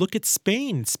world. You look at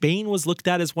Spain. Spain was looked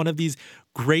at as one of these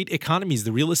great economies.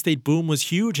 The real estate boom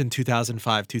was huge in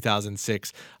 2005,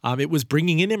 2006. It was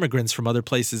bringing in immigrants from other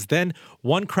places. Then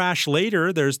one crash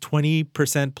later, there's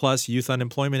 20% plus youth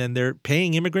unemployment, and they're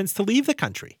paying immigrants to leave the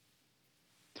country.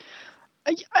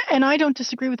 And I don't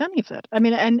disagree with any of that. I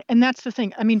mean, and that's the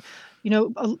thing. I mean,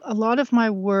 a lot of my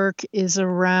work is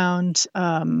around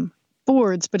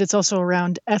boards, but it's also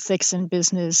around ethics in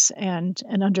business and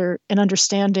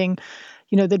understanding,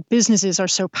 that businesses are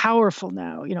so powerful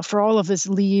now. For all of this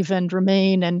leave and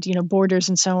remain and borders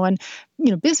and so on,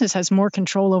 business has more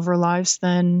control over lives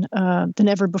than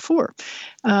ever before,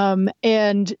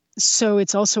 and so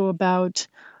it's also about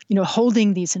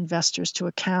holding these investors to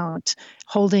account,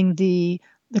 holding the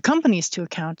companies to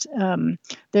account.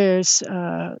 There's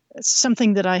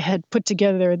something that I had put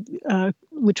together,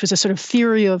 which was a sort of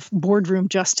theory of boardroom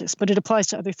justice, but it applies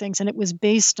to other things. And it was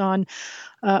based on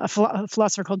a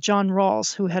philosopher called John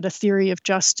Rawls, who had a theory of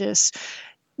justice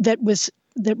that was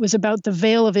about the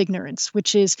veil of ignorance,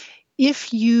 which is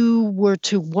if you were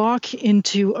to walk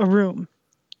into a room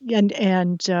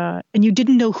and you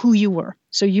didn't know who you were.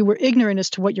 So you were ignorant as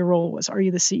to what your role was. Are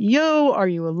you the CEO? Are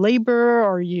you a laborer?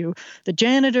 Are you the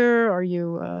janitor? Are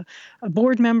you a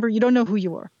board member? You don't know who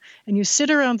you are. And you sit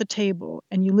around the table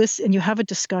and you listen and you have a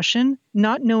discussion,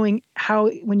 not knowing how,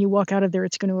 when you walk out of there,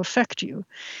 it's going to affect you.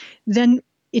 Then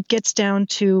it gets down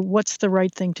to what's the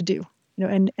right thing to do,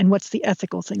 and what's the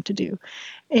ethical thing to do.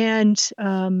 And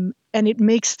it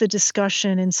makes the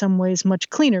discussion in some ways much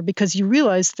cleaner, because you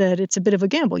realize that it's a bit of a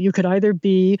gamble. You could either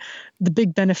be the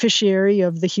big beneficiary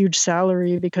of the huge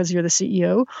salary because you're the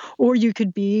CEO, or you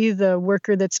could be the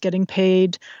worker that's getting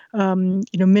paid,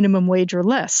 minimum wage or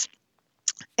less.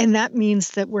 And that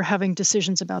means that we're having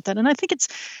decisions about that. And I think it's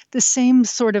the same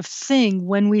sort of thing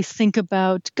when we think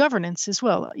about governance as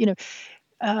well.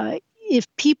 If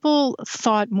people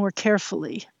thought more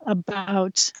carefully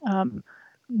about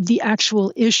the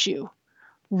actual issue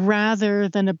rather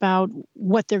than about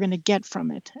what they're going to get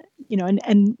from it,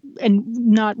 and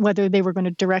not whether they were going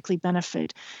to directly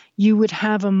benefit, you would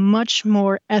have a much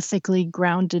more ethically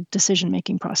grounded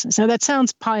decision-making process. Now, that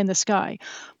sounds pie in the sky,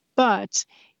 but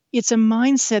it's a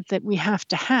mindset that we have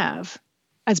to have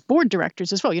as board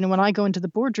directors as well. When I go into the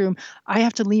boardroom, I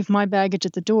have to leave my baggage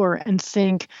at the door and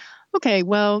think, okay,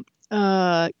 well,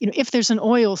 if there's an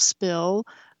oil spill,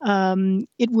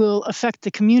 it will affect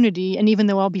the community. And even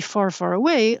though I'll be far, far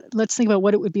away, let's think about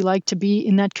what it would be like to be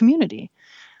in that community.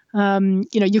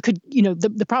 You could,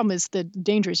 the problem is, the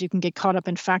danger is you can get caught up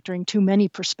in factoring too many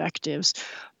perspectives.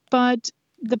 But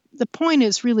the point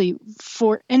is really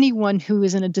for anyone who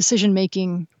is in a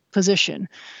decision-making position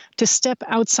to step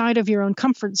outside of your own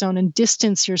comfort zone and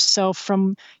distance yourself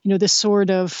from, this sort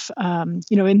of,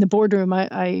 in the boardroom,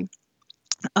 I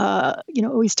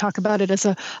always talk about it as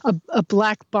a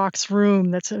black box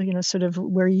room. That's sort of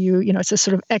where it's a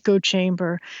sort of echo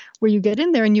chamber where you get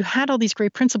in there and you had all these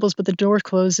great principles, but the door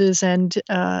closes and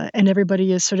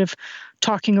everybody is sort of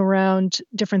talking around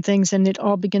different things, and it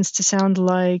all begins to sound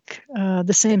like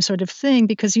the same sort of thing,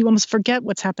 because you almost forget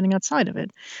what's happening outside of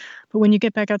it. But when you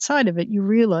get back outside of it, you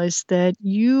realize that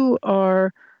you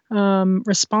are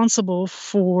responsible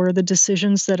for the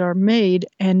decisions that are made,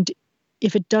 and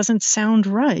if it doesn't sound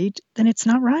right, then it's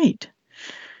not right.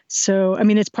 So,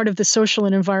 it's part of the social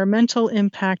and environmental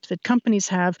impact that companies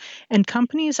have, and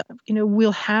companies,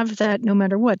 will have that no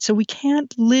matter what. So we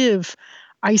can't live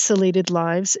isolated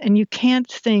lives, and you can't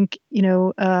think,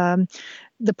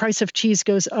 the price of cheese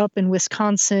goes up in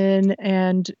Wisconsin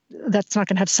and that's not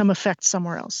going to have some effect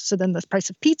somewhere else. So then the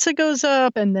price of pizza goes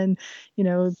up, and then,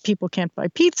 people can't buy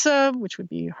pizza, which would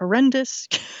be horrendous,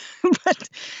 but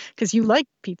because you like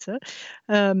pizza.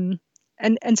 And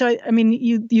so,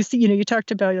 you talked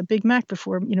about a Big Mac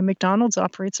before. McDonald's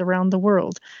operates around the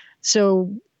world.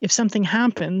 So if something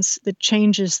happens that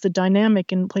changes the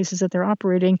dynamic in places that they're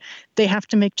operating, they have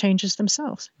to make changes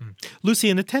themselves.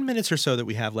 Lucy, in the 10 minutes or so that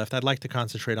we have left, I'd like to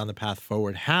concentrate on the path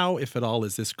forward. How, if at all,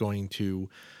 is this going to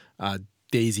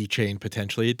daisy chain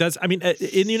potentially? It does. In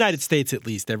the United States, at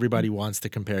least, everybody wants to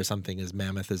compare something as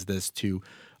mammoth as this to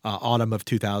autumn of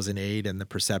 2008 and the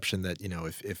perception that,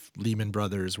 if Lehman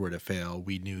Brothers were to fail,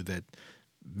 we knew that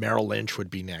Merrill Lynch would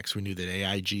be next. We knew that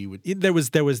AIG would. There was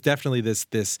definitely this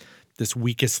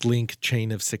weakest link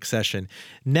chain of succession.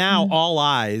 Now, all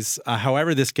eyes,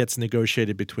 however this gets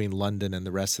negotiated between London and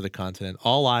the rest of the continent,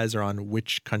 all eyes are on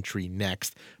which country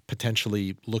next,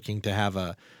 potentially looking to have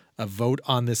a vote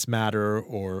on this matter,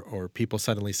 or people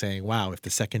suddenly saying, "Wow, if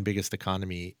the second biggest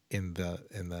economy in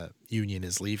the union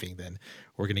is leaving, then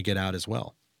we're going to get out as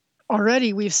well."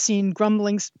 Already, we've seen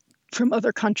grumblings from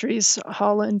other countries,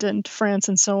 Holland and France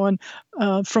and so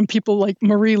on, from people like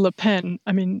Marie Le Pen.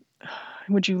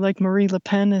 Would you like Marie Le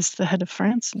Pen as the head of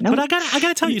France? No. But I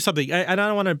gotta tell you something. I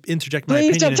don't want to interject my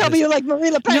opinion. Please don't tell me you like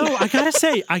Marie Le Pen. No, I gotta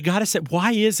say,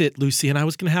 why is it, Lucy? And I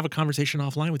was going to have a conversation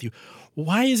offline with you.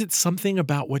 Why is it something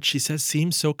about what she says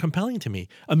seems so compelling to me?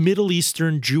 A Middle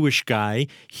Eastern Jewish guy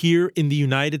here in the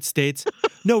United States.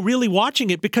 No, really watching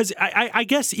it, because I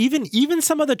guess even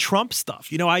some of the Trump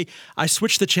stuff. I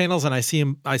switch the channels and I see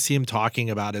him talking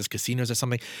about his casinos or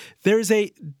something. There's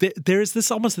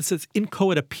this almost this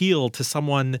inchoate appeal to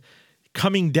someone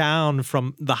coming down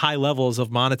from the high levels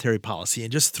of monetary policy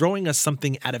and just throwing us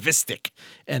something atavistic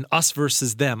and us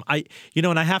versus them.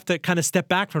 And I have to kind of step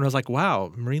back from it. I was like,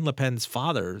 wow, Marine Le Pen's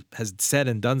father has said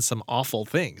and done some awful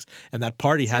things, and that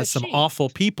party has some awful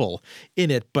people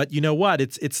in it. But you know what?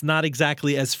 It's not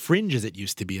exactly as fringe as it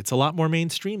used to be. It's a lot more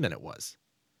mainstream than it was.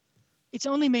 It's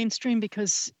only mainstream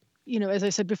because, as I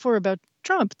said before about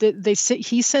Trump,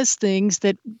 he says things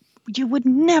that you would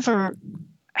never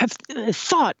have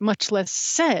thought, much less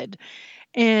said.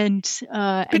 and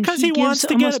Because he he wants gives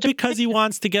to get almost because he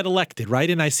wants to get elected, right?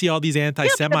 And I see all these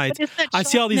anti-Semites. but is that I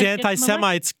see all shocking these that gets him elected?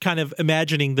 anti-Semites kind of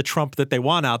imagining the Trump that they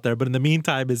want out there. But in the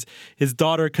meantime, his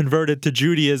daughter converted to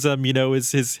Judaism. You know,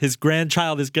 his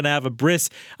grandchild is going to have a bris.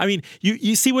 I mean,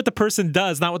 you see what the person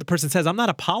does, not what the person says. I'm not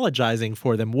apologizing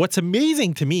for them. What's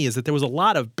amazing to me is that there was a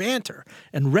lot of banter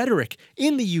and rhetoric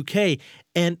in the UK,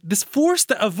 and this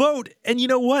forced a vote. And you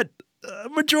know what? A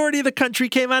majority of the country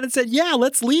came out and said, yeah,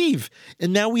 let's leave.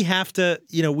 And now we have to,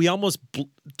 we almost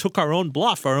took our own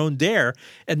bluff, our own dare.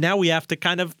 And now we have to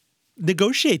kind of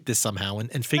negotiate this somehow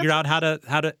and figure out how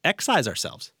to excise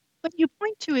ourselves. But you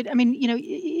point to it. I mean,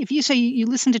 if you say you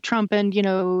listen to Trump and,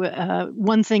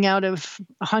 one thing out of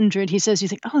 100 he says, you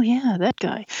think, oh, yeah, that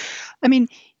guy. I mean,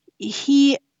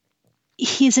 his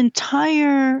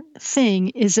entire thing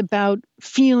is about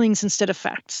feelings instead of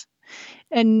facts.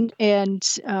 And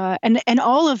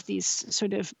all of these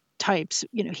sort of types,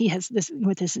 he has this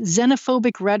with his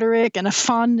xenophobic rhetoric and a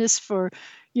fondness for,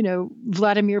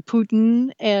 Vladimir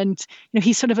Putin, and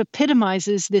he sort of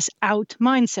epitomizes this out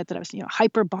mindset that I was,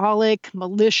 hyperbolic,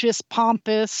 malicious,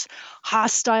 pompous,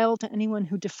 hostile to anyone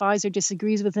who defies or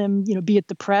disagrees with him, be it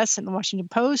the press and the Washington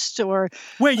Post or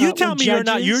wait, you tell me you're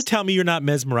not. judges. You tell me you're not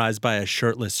mesmerized by a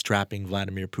shirtless, strapping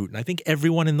Vladimir Putin. I think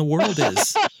everyone in the world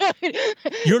is.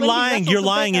 You're lying. You're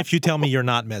lying if you tell me you're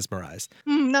not mesmerized.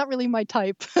 Not really my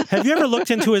type. Have you ever looked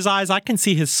into his eyes? I can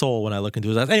see his soul when I look into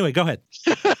his eyes. Anyway, go ahead.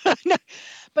 No,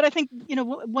 but I think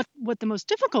what the most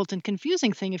difficult and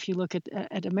confusing thing, if you look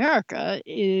at America,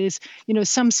 is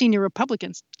some senior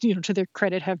Republicans, to their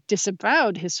credit, have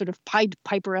disavowed his sort of Pied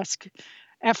Piper-esque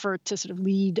effort to sort of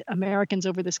lead Americans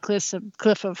over this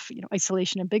cliff of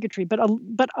isolation and bigotry. But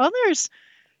others,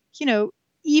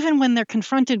 even when they're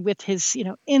confronted with his,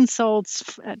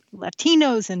 insults at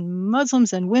Latinos and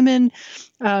Muslims and women,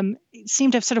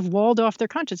 seem to have sort of walled off their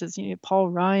consciences. Paul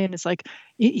Ryan is like,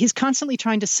 he's constantly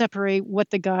trying to separate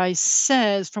what the guy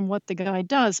says from what the guy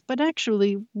does, but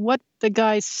actually what the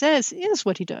guy says is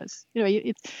what he does.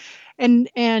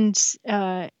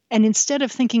 And instead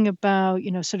of thinking about,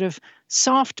 sort of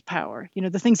soft power,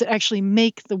 the things that actually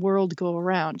make the world go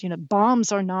around,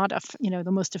 bombs are not,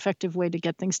 the most effective way to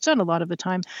get things done a lot of the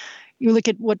time. You look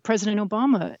at what President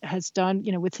Obama has done,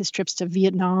 with his trips to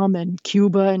Vietnam and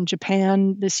Cuba and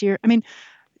Japan this year. I mean,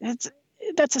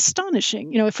 that's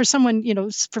astonishing, for someone,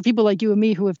 for people like you and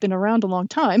me who have been around a long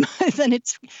time, then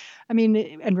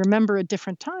and remember a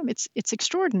different time, it's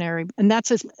extraordinary. And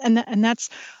that's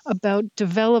about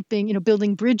developing,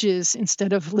 building bridges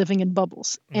instead of living in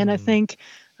bubbles. And I think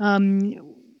the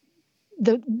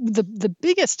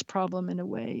biggest problem in a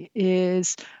way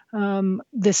is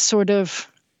this sort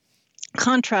of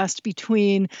contrast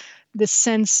between this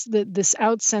sense, this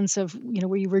out sense of,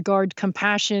 where you regard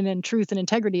compassion and truth and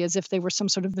integrity as if they were some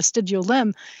sort of vestigial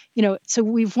lem, so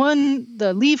we've won,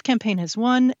 the Leave campaign has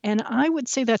won. And I would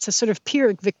say that's a sort of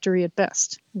Pyrrhic victory at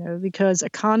best, because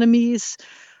economies,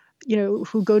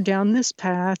 who go down this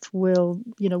path will,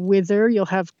 wither. You'll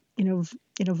have,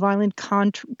 violent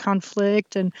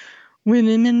conflict, and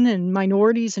women and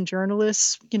minorities and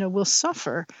journalists, will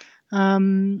suffer.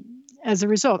 As a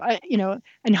result,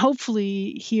 and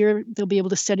hopefully here they'll be able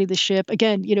to steady the ship.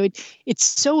 Again, it's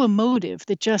so emotive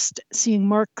that just seeing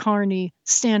Mark Carney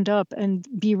stand up and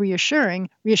be reassured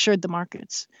the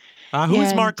markets. Who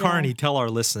is Mark Carney? Tell our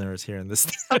listeners here in this.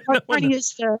 Mark Carney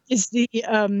is the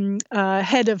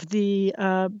head of the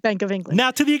Bank of England. Now,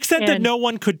 to the extent that no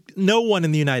one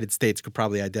in the United States could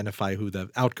probably identify who the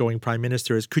outgoing prime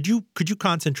minister is, could you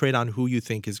concentrate on who you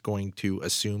think is going to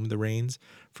assume the reins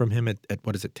from him at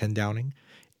what is it, 10 Downing,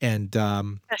 and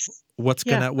Yes. what's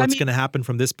gonna happen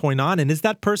from this point on? And is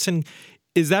that person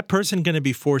going to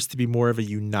be forced to be more of a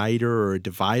uniter or a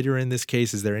divider in this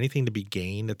case? Is there anything to be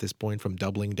gained at this point from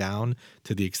doubling down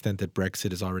to the extent that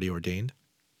Brexit is already ordained?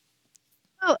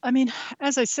 Well,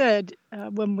 as I said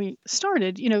when we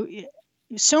started,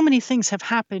 so many things have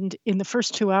happened in the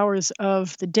first 2 hours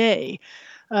of the day.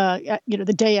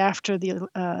 The day after the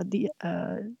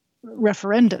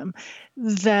referendum,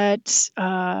 that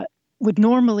would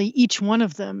normally each one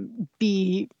of them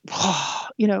be,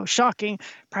 shocking.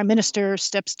 Prime Minister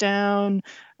steps down,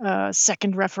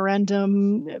 second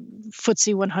referendum,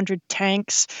 FTSE 100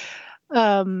 tanks.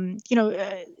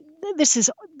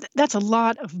 That's a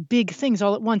lot of big things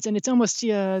all at once, and it's almost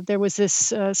there was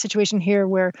this situation here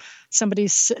where somebody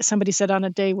said on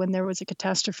a day when there was a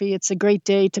catastrophe, it's a great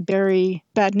day to bury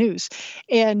bad news.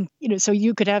 And so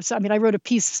you could have, I wrote a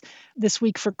piece this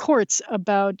week for Quartz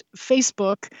about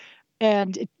Facebook,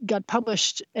 and it got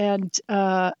published, and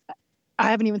I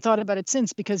haven't even thought about it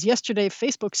since, because yesterday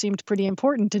Facebook seemed pretty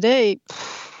important. Today,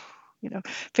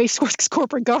 Facebook's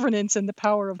corporate governance and the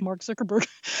power of Mark Zuckerberg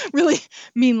really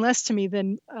mean less to me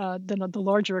than the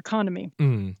larger economy.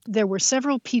 There were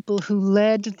several people who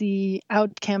led the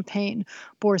out campaign.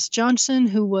 Boris Johnson,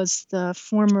 who was the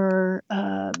former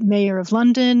mayor of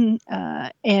London,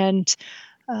 and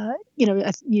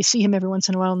you see him every once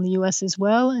in a while in the U.S. as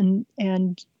well,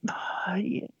 and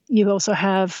you also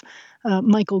have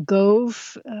Michael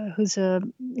Gove, who's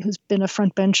been a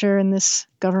front bencher in this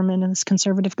government, in this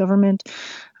conservative government,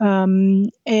 but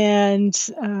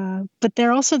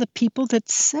they're also the people that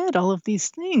said all of these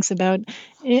things about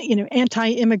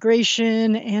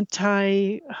anti-immigration,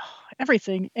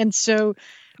 everything. And so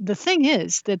the thing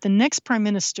is that the next prime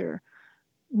minister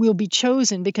will be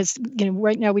chosen because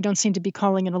right now we don't seem to be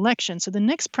calling an election. So the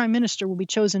next prime minister will be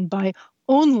chosen by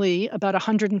only about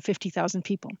 150,000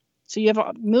 people. So you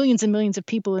have millions and millions of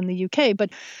people in the UK, but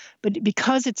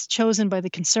because it's chosen by the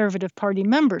Conservative Party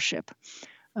membership,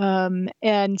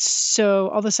 and so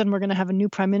all of a sudden we're going to have a new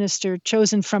prime minister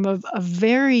chosen from a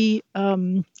very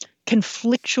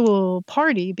conflictual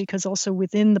party, because also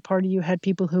within the party you had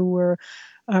people who were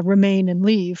Remain and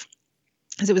Leave.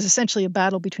 Because it was essentially a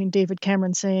battle between David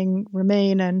Cameron saying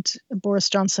Remain and Boris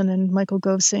Johnson and Michael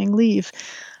Gove saying Leave.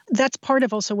 That's part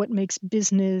of also what makes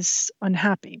business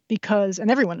unhappy,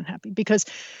 and everyone unhappy, because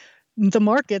the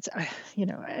markets,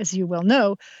 as you well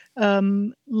know,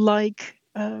 like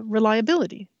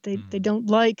reliability. They don't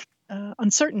like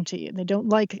uncertainty, and they don't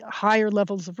like higher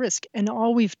levels of risk. And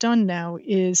all we've done now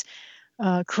is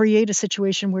create a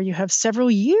situation where you have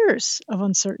several years of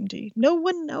uncertainty. No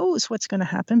one knows what's going to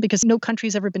happen because no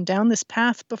country's ever been down this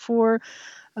path before.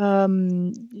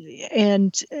 Once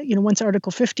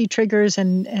Article 50 triggers,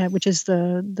 and which is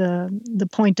the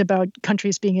point about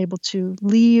countries being able to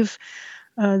leave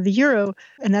the euro,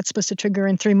 and that's supposed to trigger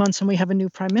in 3 months when we have a new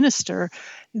prime minister,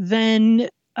 then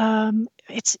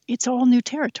it's all new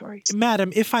territory.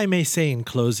 Madam, if I may say in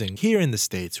closing, here in the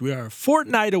States, we are a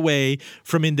fortnight away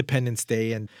from Independence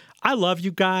Day, and I love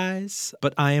you guys,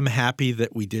 but I am happy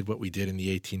that we did what we did in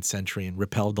the 18th century and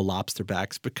repelled the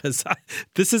lobsterbacks, because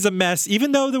this is a mess.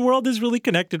 Even though the world is really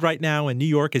connected right now and New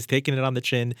York is taking it on the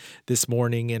chin this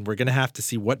morning, and we're going to have to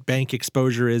see what bank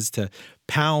exposure is to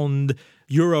pound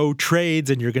euro trades,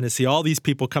 and you're going to see all these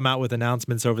people come out with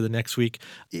announcements over the next week.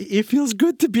 It feels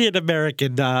good to be an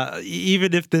American,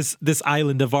 even if this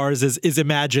island of ours is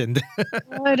imagined.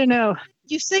 I don't know.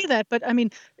 You say that, but I mean,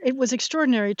 it was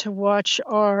extraordinary to watch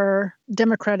our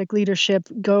Democratic leadership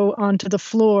go onto the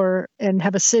floor and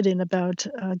have a sit-in about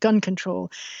gun control.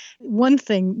 One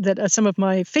thing that some of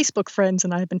my Facebook friends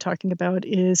and I have been talking about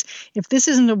is, if this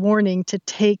isn't a warning to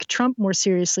take Trump more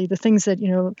seriously, the things that,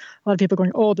 a lot of people are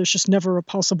going, oh, there's just never a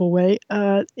possible way.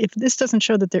 If this doesn't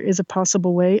show that there is a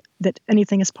possible way, that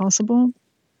anything is possible,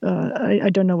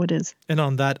 I don't know what is. And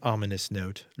on that ominous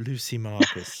note, Lucy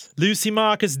Marcus. Lucy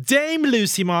Marcus, Dame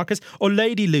Lucy Marcus, or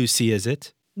Lady Lucy, is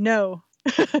it? No.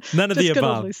 None of the Just good old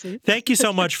above. Lucy. Thank you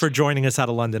so much for joining us out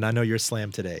of London. I know you're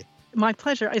slammed today. My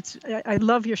pleasure. I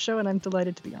love your show, and I'm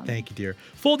delighted to be on. Thank you, dear.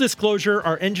 Full disclosure,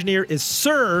 our engineer is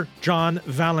Sir John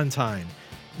Valentine.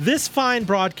 This fine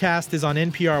broadcast is on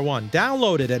NPR One.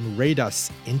 Download it and rate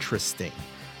us interesting.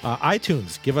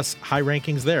 iTunes, give us high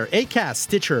rankings there. Acast,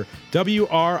 Stitcher,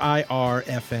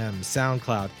 WRIR-FM,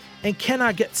 SoundCloud. And can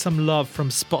I get some love from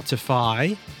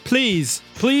Spotify? Please,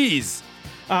 please.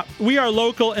 We are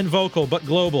local and vocal, but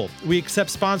global. We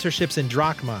accept sponsorships in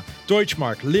drachma,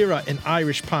 Deutschmark, lira, and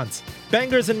Irish punts.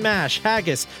 Bangers and mash,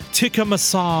 haggis, tikka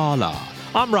masala.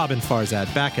 I'm Robin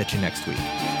Farzad. Back at you next week.